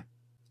mean,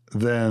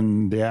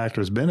 then the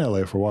actor's been in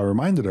LA for a while,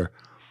 reminded her,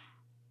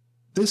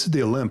 this is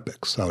the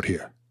Olympics out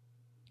here.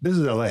 This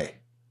is LA.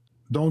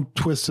 Don't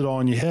twist it all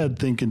in your head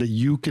thinking that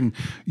you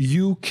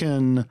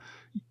can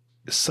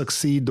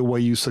succeed the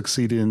way you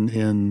succeed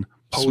in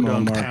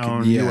Podunk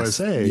Town,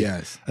 USA.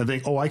 Yes. And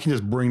think, I can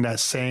just bring that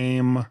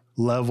same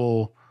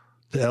level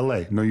to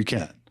LA. No, you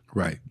can't.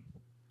 Right.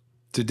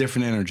 It's a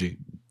different energy.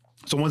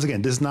 So once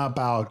again, this is not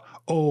about,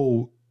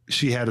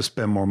 she had to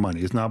spend more money.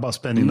 It's not about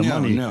spending the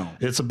money. No.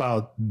 It's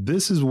about,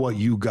 this is what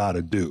you got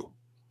to do.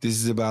 This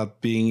is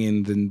about being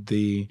in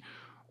the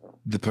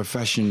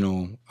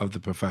professional of the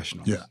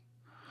professionals. Yeah.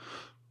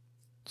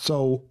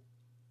 So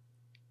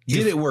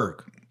did it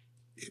work?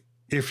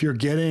 If you're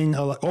getting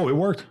it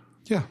worked.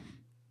 Yeah.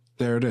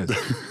 There it is.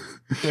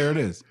 There it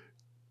is.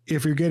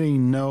 If you're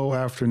getting no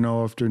after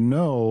no after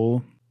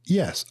no,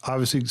 yes,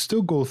 obviously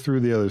still go through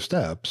the other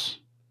steps,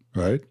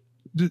 right?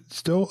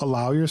 Still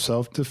allow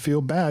yourself to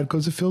feel bad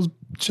because it feels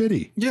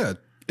shitty. Yeah,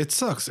 it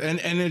sucks. And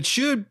it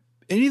should,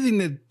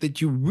 anything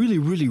that you really,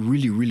 really,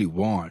 really, really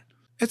want,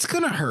 it's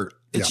going to hurt.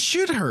 It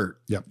should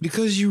hurt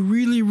because you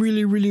really,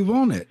 really, really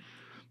want it.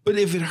 But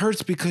if it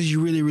hurts because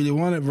you really, really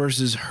want it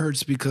versus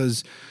hurts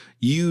because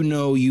you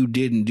know you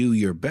didn't do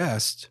your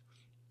best,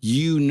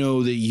 you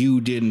know that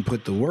you didn't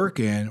put the work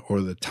in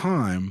or the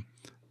time,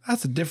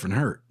 that's a different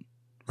hurt,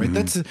 right?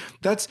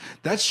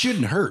 That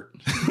shouldn't hurt.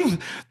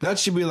 That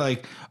should be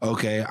like,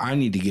 okay, I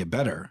need to get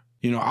better.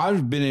 You know,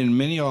 I've been in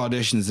many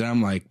auditions and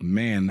I'm like,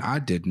 man, I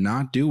did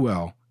not do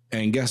well.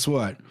 And guess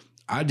what?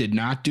 I did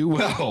not do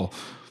well.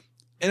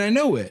 And I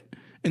know it.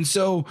 And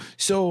so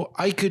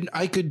I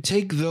could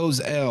take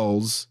those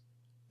L's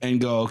and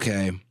go,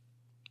 okay,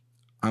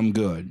 I'm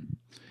good.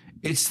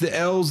 It's the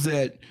L's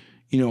that,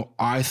 you know,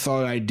 I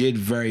thought I did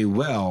very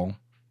well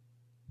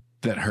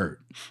that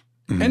hurt.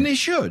 Mm-hmm. And they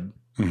should.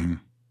 Mm-hmm.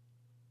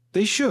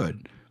 They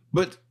should.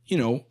 But, you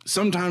know,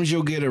 sometimes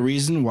you'll get a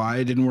reason why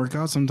it didn't work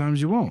out. Sometimes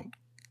you won't.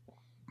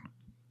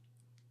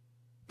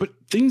 But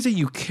things that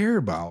you care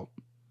about,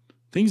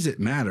 things that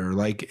matter,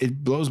 like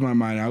it blows my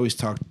mind. I always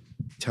tell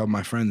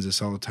my friends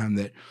this all the time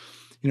that,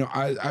 you know,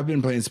 I've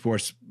been playing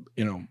sports,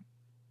 you know,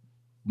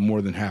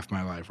 more than half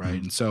my life, right?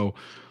 Mm-hmm. And so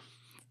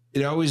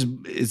it always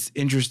is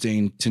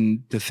interesting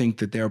to think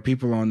that there are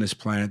people on this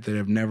planet that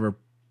have never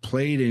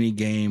played any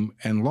game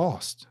and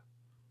lost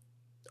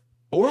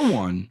or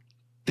won.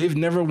 They've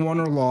never won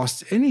or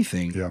lost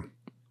anything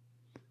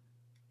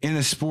in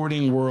the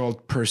sporting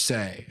world per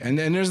se. And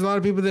there's a lot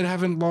of people that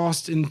haven't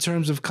lost in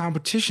terms of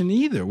competition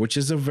either, which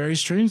is a very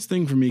strange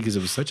thing for me because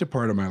it was such a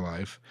part of my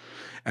life.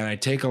 And I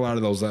take a lot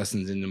of those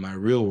lessons into my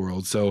real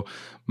world. So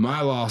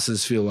my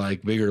losses feel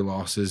like bigger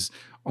losses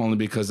only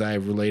because I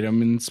relate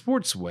them in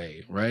sports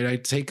way, right? I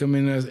take them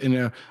in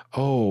a,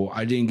 oh,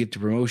 I didn't get the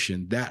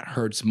promotion. That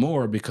hurts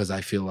more because I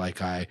feel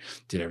like I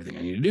did everything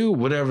I need to do,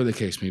 whatever the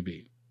case may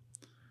be.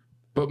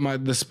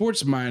 But the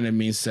sports mind in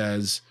me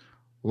says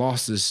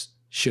losses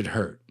should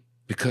hurt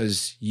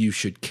because you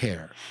should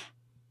care,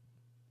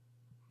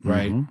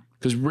 right?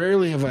 Because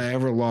rarely have I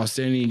ever lost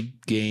any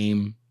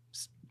game,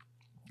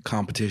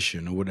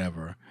 competition or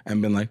whatever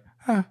and been like,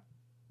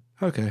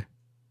 okay.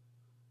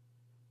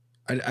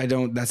 I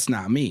don't, that's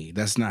not me.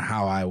 That's not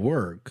how I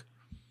work,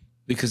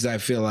 because I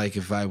feel like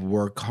if I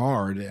work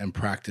hard and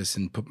practice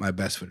and put my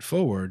best foot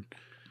forward,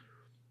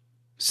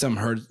 some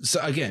hurt.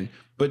 So again,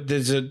 but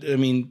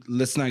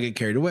let's not get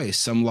carried away.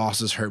 Some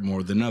losses hurt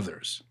more than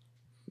others,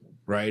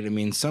 right? I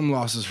mean, some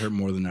losses hurt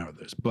more than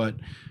others, but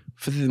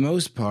for the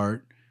most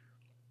part,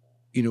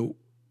 you know,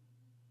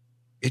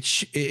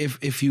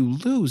 if you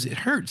lose, it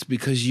hurts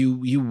because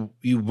you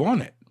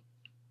want it,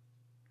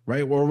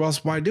 right? Or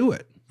else why do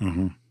it?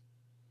 Mm-hmm.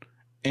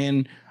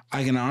 And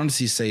I can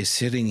honestly say,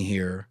 sitting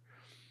here,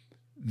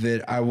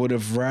 that I would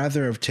have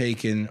rather have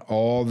taken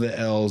all the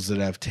L's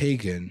that I've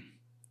taken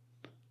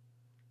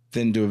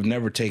than to have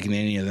never taken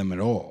any of them at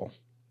all,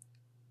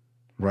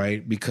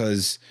 right?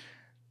 Because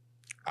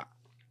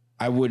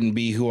I wouldn't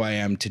be who I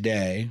am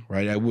today,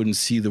 right? I wouldn't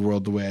see the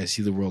world the way I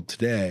see the world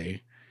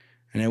today,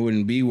 and I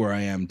wouldn't be where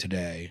I am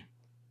today.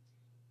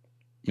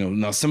 You know,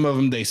 now some of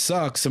them, they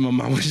suck. Some of them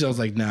I wish I was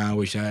like, nah,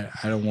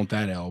 I don't want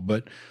that L,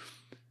 but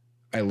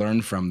I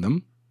learned from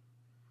them.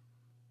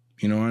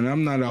 You know, and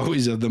I'm not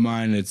always of the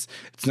mind it's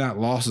not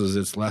losses,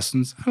 it's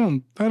lessons.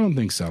 I don't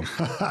think so.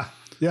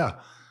 Yeah.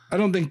 I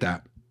don't think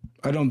that.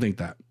 I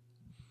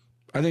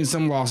think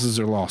some losses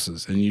are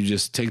losses, and you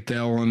just take the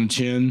L on the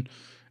chin,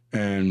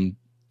 and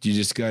you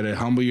just got to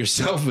humble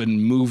yourself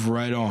and move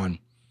right on.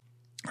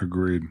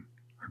 Agreed.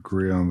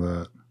 Agree on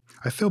that.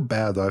 I feel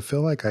bad, though. I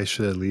feel like I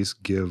should at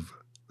least give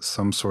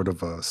some sort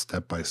of a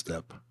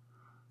step-by-step.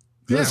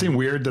 Does that seem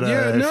weird? No,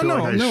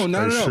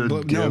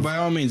 by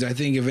all means. I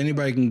think if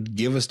anybody can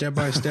give a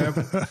step-by-step,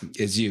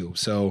 it's you.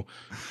 So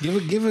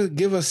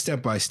give a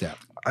step-by-step.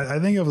 I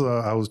think if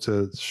I was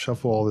to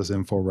shuffle all this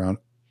info around,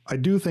 I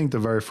do think the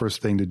very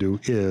first thing to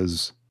do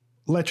is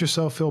let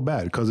yourself feel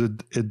bad, because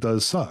it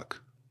does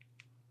suck.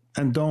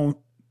 And don't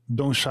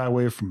shy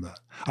away from that.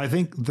 I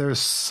think there's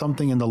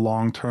something in the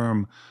long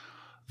term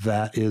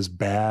that is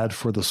bad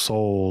for the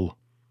soul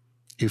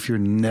if you're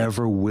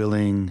never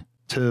willing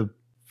to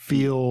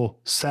feel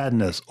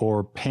sadness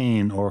or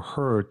pain or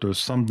hurt or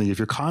something, if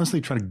you're constantly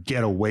trying to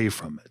get away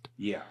from it.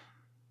 Yeah.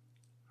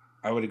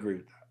 I would agree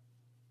with that.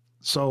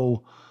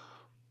 So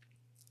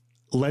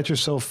let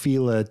yourself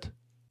feel it,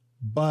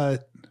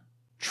 but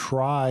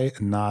try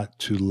not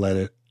to let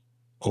it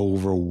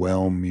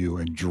overwhelm you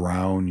and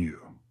drown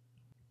you.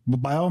 But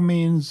by all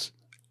means,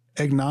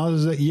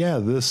 acknowledge that, yeah,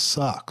 this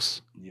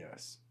sucks.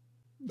 Yes.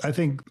 I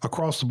think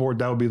across the board,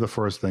 that would be the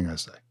first thing I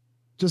say.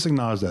 Just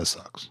acknowledge that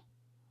sucks.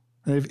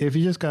 And if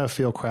you just got to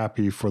feel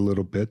crappy for a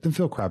little bit, then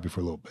feel crappy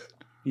for a little bit.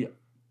 Yeah.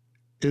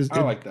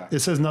 I like that. It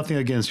says nothing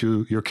against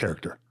your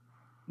character.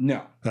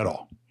 No. At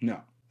all. No.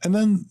 And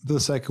then the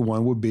second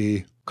one would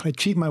be, can I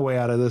cheat my way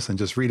out of this and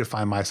just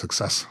redefine my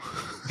success?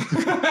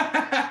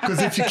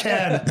 Because if you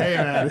can, hey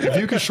man, if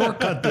you can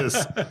shortcut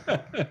this,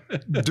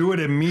 do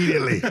it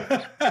immediately.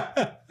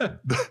 It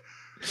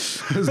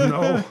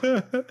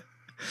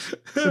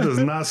does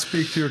not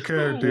speak to your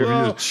character if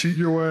you just cheat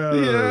your way out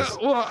of this.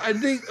 Well, I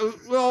think,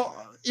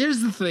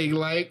 here's the thing.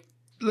 Like,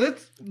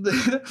 let's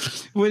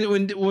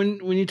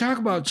when you talk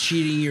about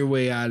cheating your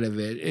way out of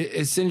it,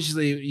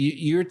 essentially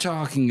you're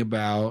talking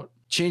about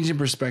changing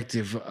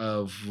perspective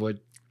of what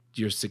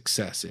your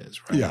success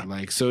is, right? Yeah.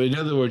 Like, so in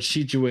other words,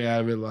 cheat your way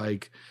out of it,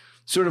 like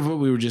sort of what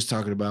we were just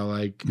talking about.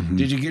 Like,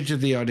 did you get to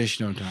the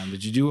audition on time?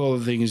 Did you do all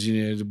the things you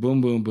needed?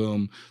 Boom, boom,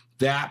 boom.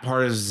 That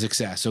part is a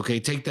success. Okay,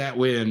 take that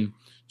win,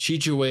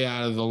 cheat your way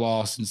out of the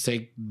loss, and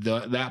take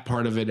that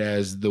part of it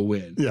as the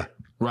win. Yeah.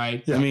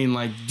 Right. Yeah. I mean,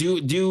 like,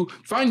 do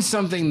find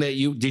something that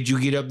you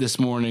get up this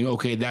morning.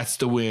 Okay, that's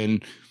the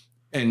win,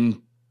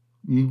 and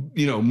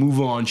move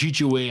on,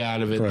 cheat your way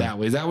out of it that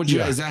way. Is that what you?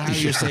 Is that how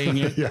you're saying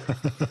it? Yeah.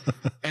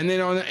 And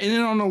then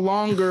on a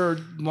longer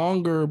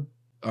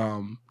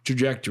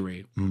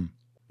trajectory,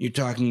 you're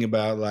talking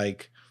about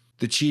like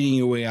the cheating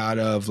your way out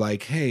of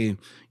like, hey,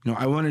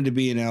 I wanted to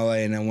be in LA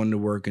and I wanted to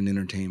work in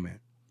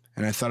entertainment,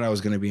 and I thought I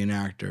was going to be an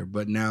actor,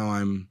 but now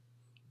I'm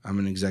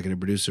an executive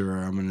producer, or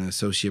I'm an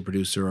associate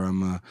producer, or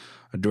I'm a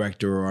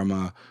director, or I'm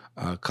a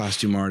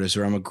costume artist,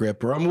 or I'm a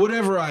grip, or I'm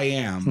whatever I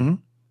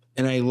am,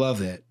 and I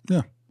love it.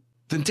 Yeah.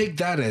 Then take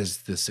that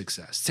as the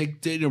success.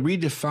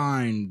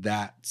 Redefine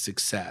that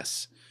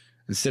success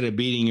instead of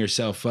beating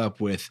yourself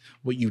up with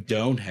what you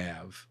don't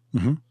have,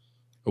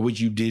 or what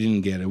you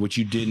didn't get, or what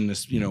you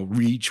didn't,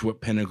 reach,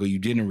 what pinnacle you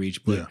didn't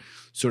reach, but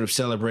sort of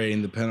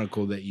celebrating the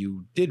pinnacle that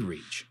you did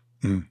reach.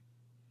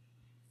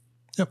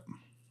 Yep.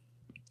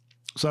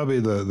 So that'll be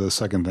the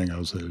second thing I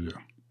would say to do.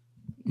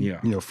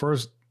 Yeah.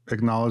 First,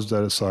 acknowledge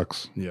that it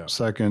sucks. Yeah.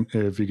 Second,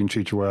 if you can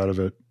cheat your way out of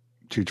it,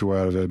 cheat your way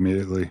out of it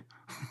immediately.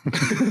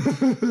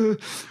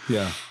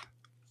 Yeah.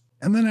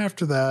 And then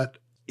after that,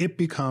 it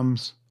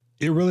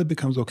really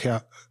becomes, okay,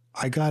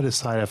 I got to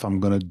decide if I'm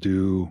going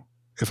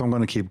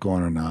to keep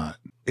going or not.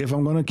 If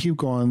I'm going to keep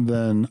going,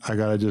 then I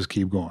got to just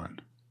keep going.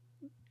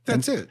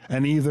 That's it.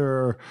 And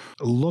either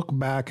look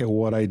back at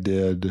what I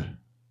did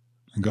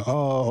and go,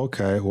 oh,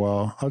 okay,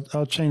 well,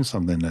 I'll change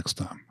something next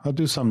time. I'll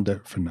do something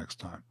different next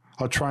time.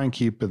 I'll try and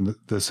keep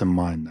this in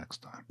mind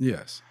next time.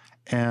 Yes.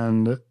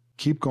 And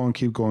keep going,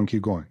 keep going,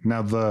 keep going.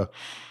 Now,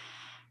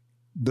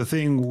 the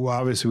thing,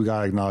 obviously, we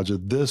got to acknowledge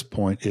at this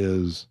point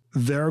is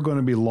there are going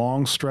to be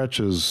long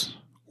stretches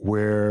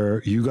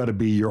where you got to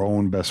be your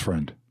own best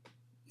friend.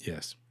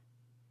 Yes.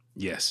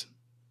 Yes.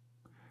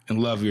 And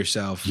love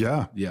yourself.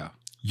 Yeah. Yeah.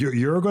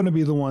 You're going to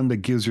be the one that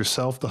gives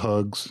yourself the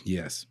hugs.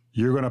 Yes.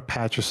 You're going to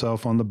pat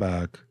yourself on the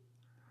back,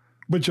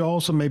 but you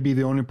also may be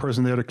the only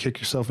person there to kick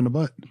yourself in the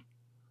butt.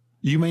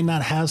 You may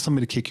not have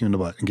somebody to kick you in the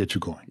butt and get you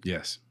going.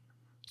 Yes.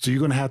 So you're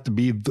going to have to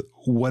be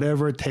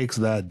whatever it takes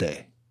that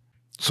day.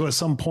 So at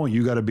some point,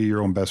 you got to be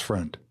your own best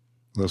friend,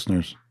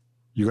 listeners.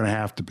 You're going to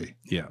have to be.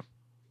 Yeah.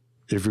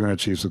 If you're going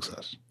to achieve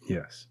success.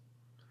 Yes.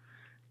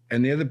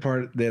 And the other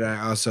part that I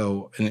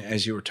also, and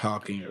as you were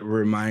talking, it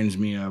reminds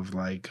me of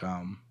like,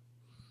 and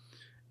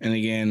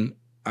again,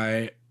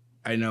 I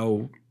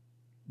know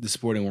the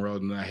sporting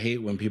world, and I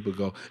hate when people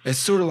go, it's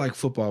sort of like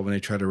football when they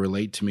try to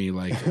relate to me,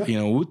 like,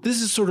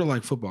 this is sort of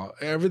like football.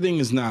 Everything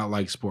is not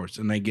like sports,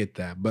 and I get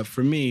that. But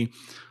for me,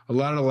 a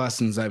lot of the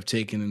lessons I've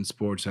taken in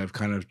sports, I've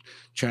kind of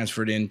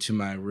transferred into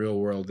my real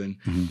world.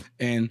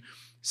 And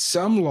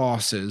some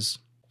losses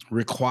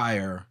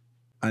require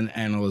an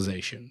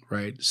analyzation,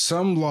 right?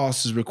 Some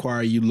losses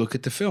require you look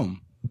at the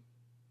film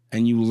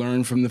and you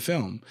learn from the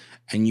film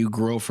and you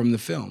grow from the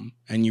film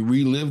and you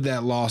relive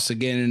that loss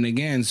again and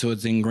again. So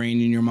it's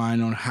ingrained in your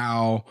mind on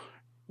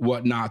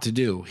what not to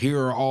do. Here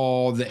are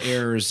all the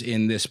errors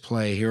in this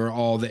play. Here are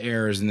all the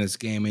errors in this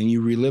game, and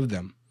you relive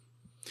them.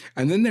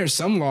 And then there's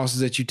some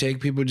losses that you take,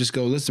 people just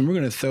go, listen, we're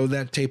going to throw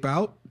that tape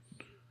out.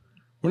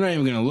 We're not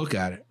even going to look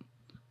at it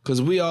because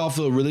we all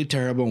feel really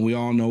terrible and we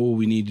all know what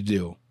we need to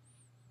do.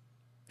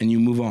 And you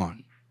move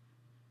on.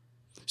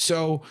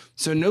 So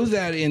know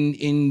that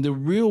in the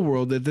real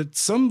world that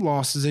some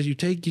losses that you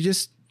take, you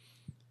just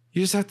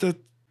have to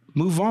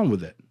move on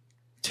with it.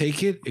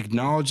 Take it,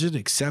 acknowledge it,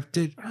 accept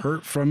it,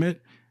 hurt from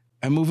it,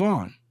 and move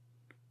on.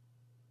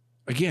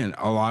 Again,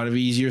 a lot of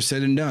easier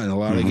said than done. A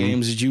lot of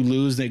games that you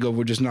lose, they go,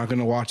 we're just not going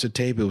to watch the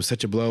tape. It was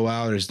such a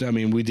blowout.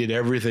 We did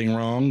everything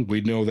wrong.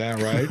 We know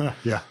that, right?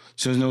 Yeah.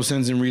 So there's no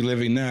sense in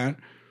reliving that.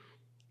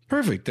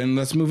 Perfect. Then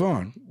let's move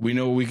on. We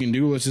know what we can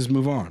do. Let's just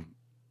move on.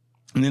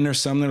 And then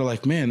there's some that are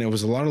like, man, there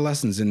was a lot of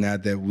lessons in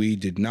that we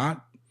did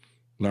not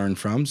learn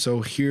from. So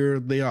here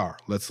they are.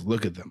 Let's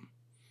look at them.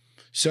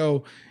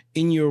 So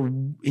in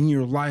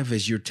your life,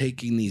 as you're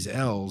taking these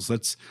L's,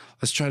 let's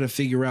try to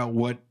figure out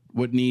what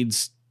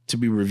needs to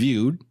be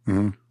reviewed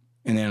and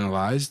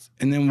analyzed.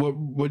 And then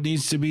what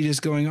needs to be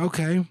just going,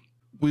 okay,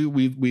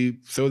 we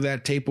throw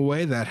that tape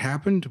away. That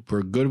happened.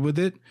 We're good with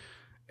it.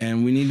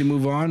 And we need to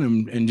move on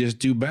and just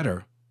do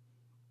better.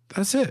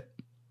 That's it.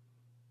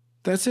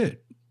 That's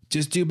it.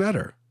 Just do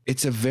better.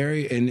 It's a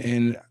very,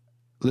 and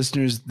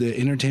listeners, the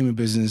entertainment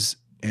business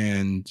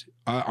and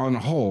on a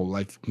whole,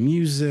 like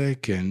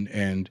music and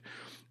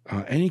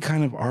any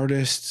kind of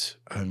artists,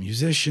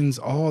 musicians,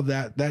 all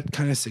that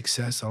kind of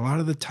success, a lot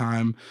of the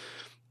time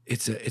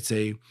it's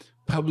a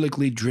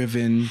publicly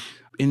driven,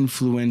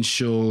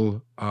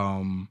 influential,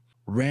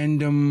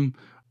 random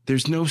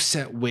there's no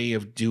set way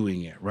of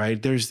doing it,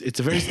 right? It's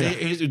a very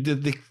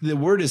the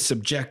word is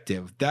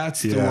subjective.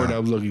 That's the word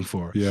I'm looking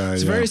for.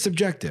 It's very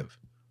subjective,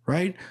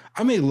 right?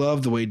 I may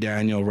love the way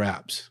Daniel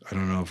raps. I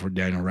don't know if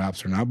Daniel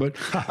raps or not, but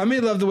I may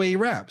love the way he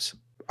raps.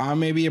 I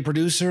may be a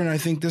producer and I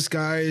think this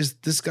guy's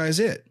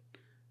it.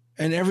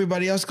 And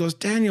everybody else goes,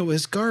 Daniel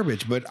is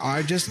garbage. But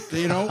I just,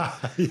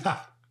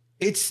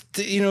 it's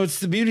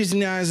the beauty's in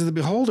the eyes of the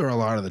beholder a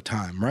lot of the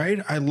time, right?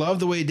 I love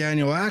the way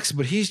Daniel acts,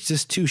 but he's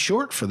just too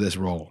short for this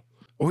role,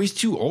 or he's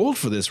too old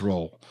for this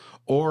role,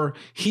 or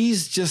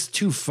he's just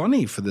too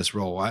funny for this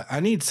role. I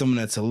need someone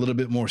that's a little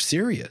bit more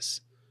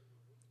serious.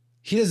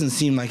 He doesn't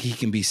seem like he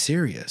can be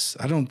serious.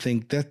 I don't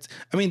think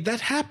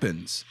that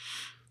happens.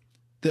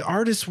 The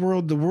artist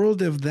world, the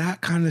world of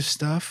that kind of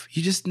stuff,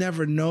 you just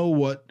never know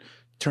what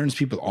turns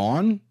people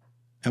on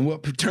and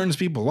what turns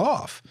people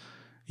off.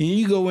 And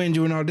you go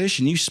into an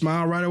audition, you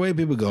smile right away,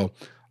 people go,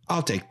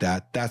 I'll take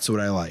that. That's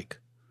what I like.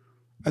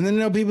 And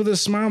then people that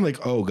smile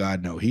like, oh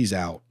God, no, he's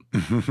out.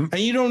 And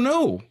you don't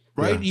know,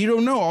 right? Yeah. You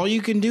don't know. All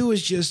you can do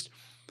is just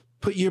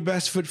put your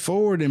best foot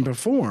forward and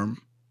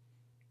perform,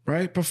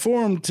 right?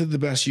 Perform to the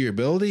best of your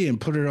ability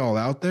and put it all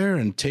out there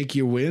and take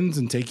your wins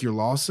and take your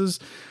losses.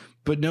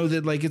 But know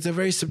that it's a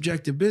very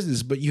subjective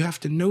business, but you have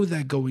to know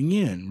that going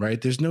in,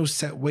 right? There's no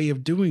set way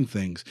of doing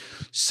things.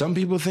 Some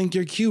people think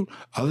you're cute.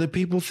 Other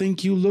people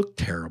think you look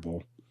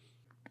terrible.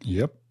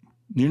 Yep.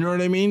 You know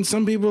what I mean?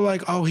 Some people are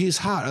like, oh, he's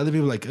hot. Other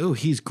people are like, oh,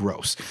 he's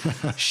gross.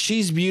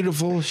 She's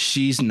beautiful.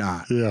 She's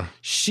not. Yeah.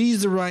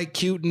 She's the right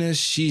cuteness.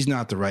 She's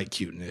not the right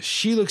cuteness.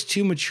 She looks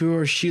too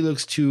mature. She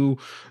looks too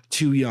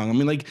young. I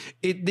mean,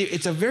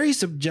 it's a very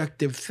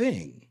subjective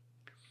thing.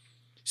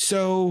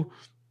 So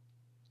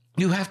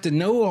you have to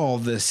know all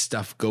this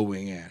stuff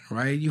going in,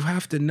 right? You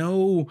have to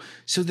know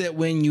so that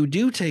when you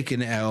do take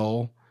an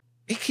L,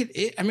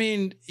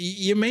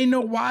 you may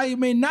know why, you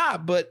may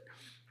not, but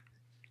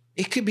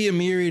it could be a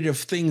myriad of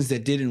things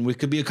that didn't. It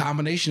could be a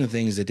combination of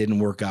things that didn't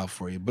work out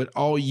for you. But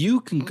all you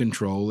can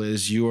control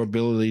is your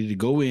ability to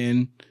go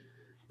in,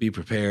 be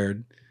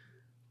prepared,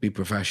 be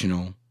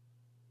professional,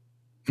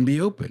 and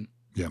be open.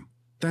 Yeah.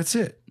 That's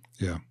it.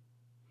 Yeah.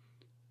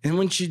 And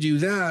once you do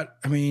that,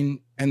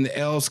 and the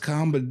L's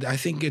come, but I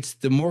think it's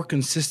the more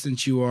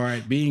consistent you are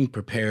at being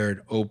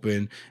prepared,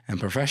 open, and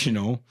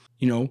professional,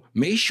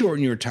 may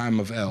shorten your time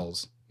of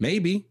L's.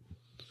 Maybe.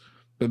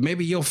 But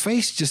maybe your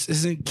face just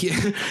isn't,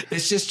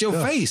 it's just your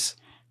face.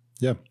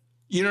 Yeah.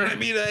 You know what I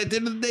mean? At the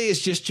end of the day, it's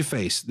just your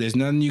face. There's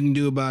nothing you can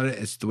do about it.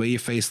 It's the way your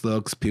face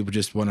looks. People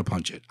just want to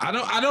punch it. I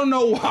don't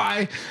know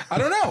why. I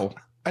don't know.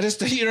 I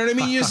just, you know what I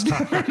mean? You just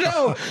never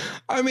know.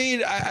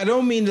 I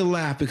don't mean to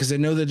laugh because I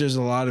know that there's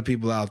a lot of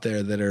people out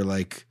there that are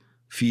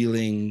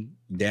feeling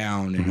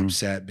down and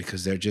upset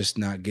because they're just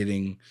not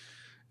getting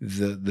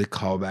the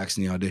callbacks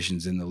and the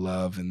auditions and the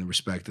love and the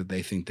respect that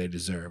they think they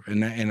deserve.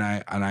 And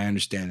I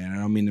understand that. I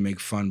don't mean to make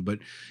fun, but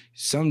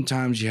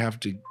sometimes you have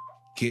to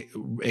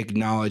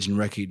acknowledge and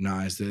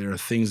recognize that there are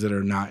things that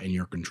are not in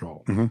your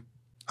control. Mm-hmm.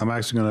 I'm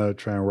actually going to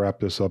try and wrap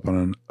this up on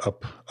an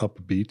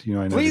upbeat.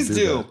 I never Please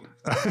do.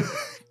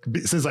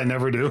 Since I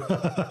never do.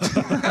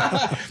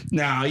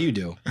 No, you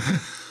do.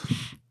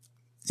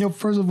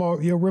 First of all,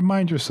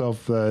 remind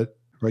yourself that,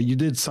 right, you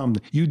did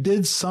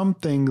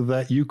something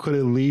that you could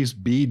at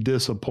least be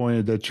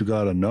disappointed that you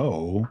got to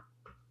know.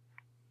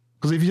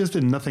 Because if you just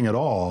did nothing at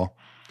all,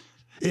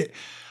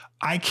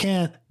 I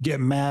can't get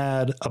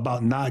mad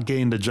about not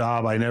getting the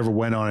job I never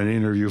went on an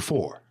interview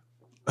for.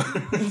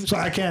 So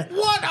I can't.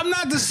 What? I'm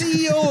not the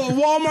CEO of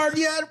Walmart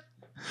yet?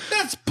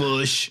 That's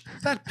Bush.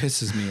 That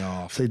pisses me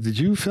off. Say, did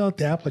you fill out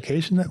the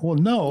application? Well,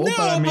 no.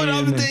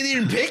 But they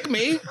didn't pick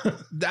me.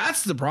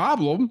 That's the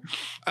problem.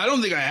 I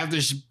don't think I have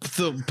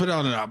to put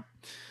on a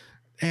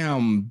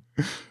damn.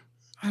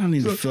 I don't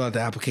need to fill out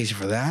the application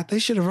for that. They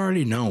should have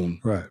already known.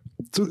 Right.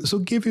 So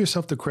give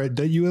yourself the credit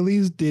that you at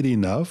least did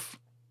enough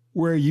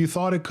where you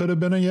thought it could have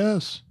been a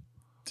yes.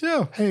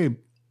 Yeah. Hey,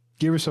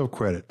 give yourself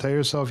credit. Tell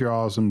yourself you're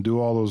awesome. Do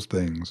all those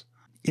things.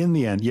 In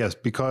the end, yes,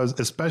 because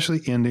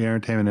especially in the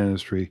entertainment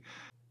industry,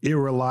 it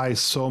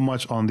relies so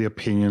much on the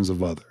opinions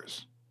of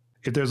others.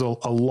 If there's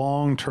a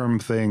long-term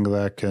thing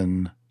that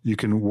you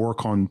can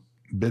work on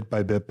bit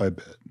by bit by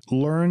bit,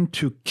 learn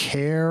to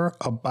care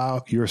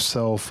about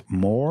yourself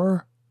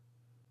more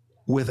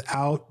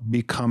without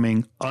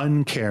becoming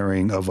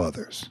uncaring of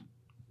others.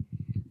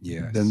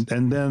 Yes.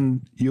 And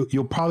then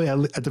you'll probably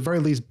at the very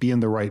least be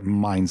in the right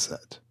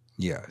mindset.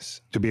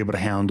 Yes. To be able to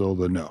handle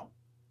the no.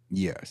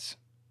 Yes.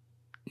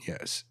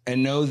 Yes.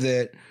 And know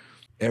that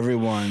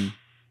everyone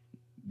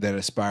that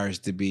aspires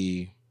to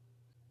be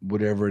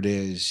whatever it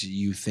is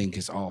you think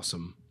is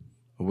awesome,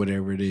 or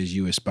whatever it is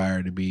you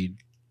aspire to be,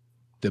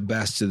 the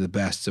best of the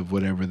best of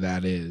whatever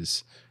that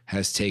is,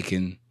 has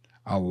taken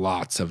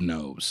lots of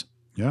no's.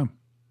 Yeah.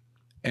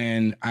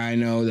 And I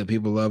know that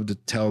people love to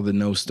tell the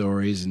no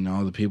stories and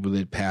all the people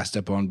that passed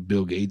up on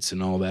Bill Gates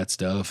and all that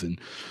stuff, and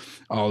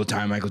all the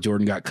time Michael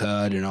Jordan got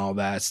cut and all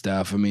that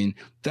stuff.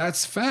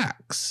 That's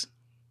facts.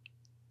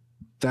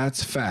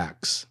 That's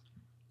facts.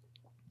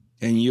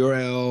 And your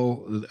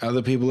L,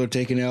 other people are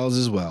taking L's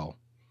as well.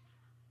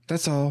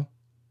 That's all.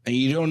 And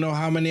you don't know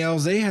how many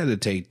L's they had to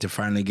take to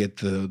finally get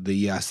the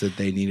yes that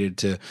they needed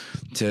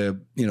to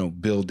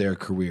build their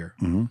career.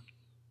 Mm-hmm.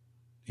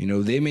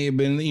 They may have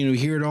been, you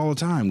hear it all the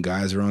time.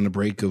 Guys are on the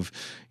break of,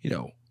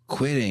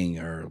 quitting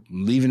or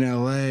leaving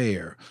LA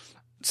or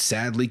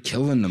sadly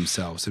killing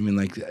themselves. I mean,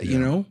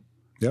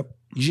 Yep.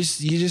 You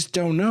just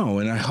don't know.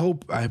 And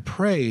I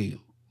pray,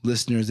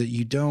 listeners, that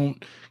you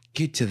don't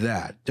get to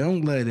that.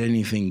 Don't let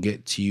anything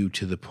get to you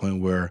to the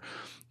point where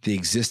the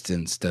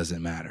existence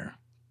doesn't matter.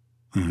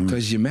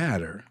 Because you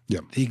matter.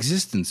 Yep. The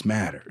existence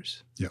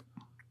matters. Yep.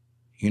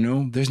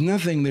 There's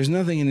nothing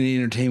in the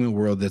entertainment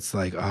world that's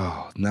like,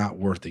 not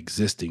worth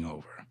existing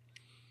over.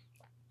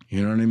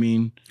 You know what I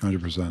mean?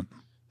 100%.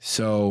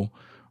 So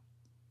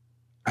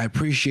I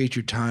appreciate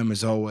your time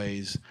as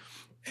always.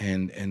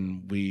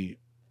 And we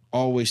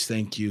always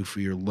thank you for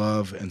your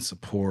love and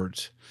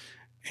support.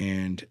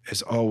 And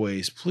as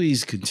always,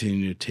 please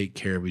continue to take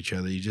care of each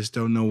other. You just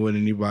don't know what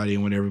anybody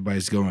and what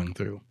everybody's going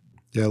through.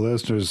 Yeah,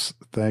 listeners,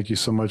 thank you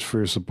so much for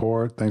your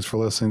support. Thanks for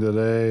listening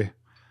today.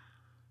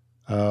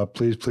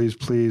 Please, please,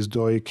 please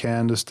do all you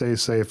can to stay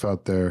safe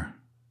out there.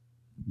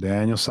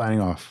 Daniel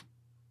signing off.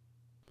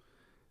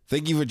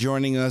 Thank you for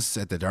joining us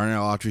at the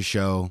Darnell Autry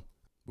Show.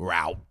 We're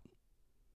out.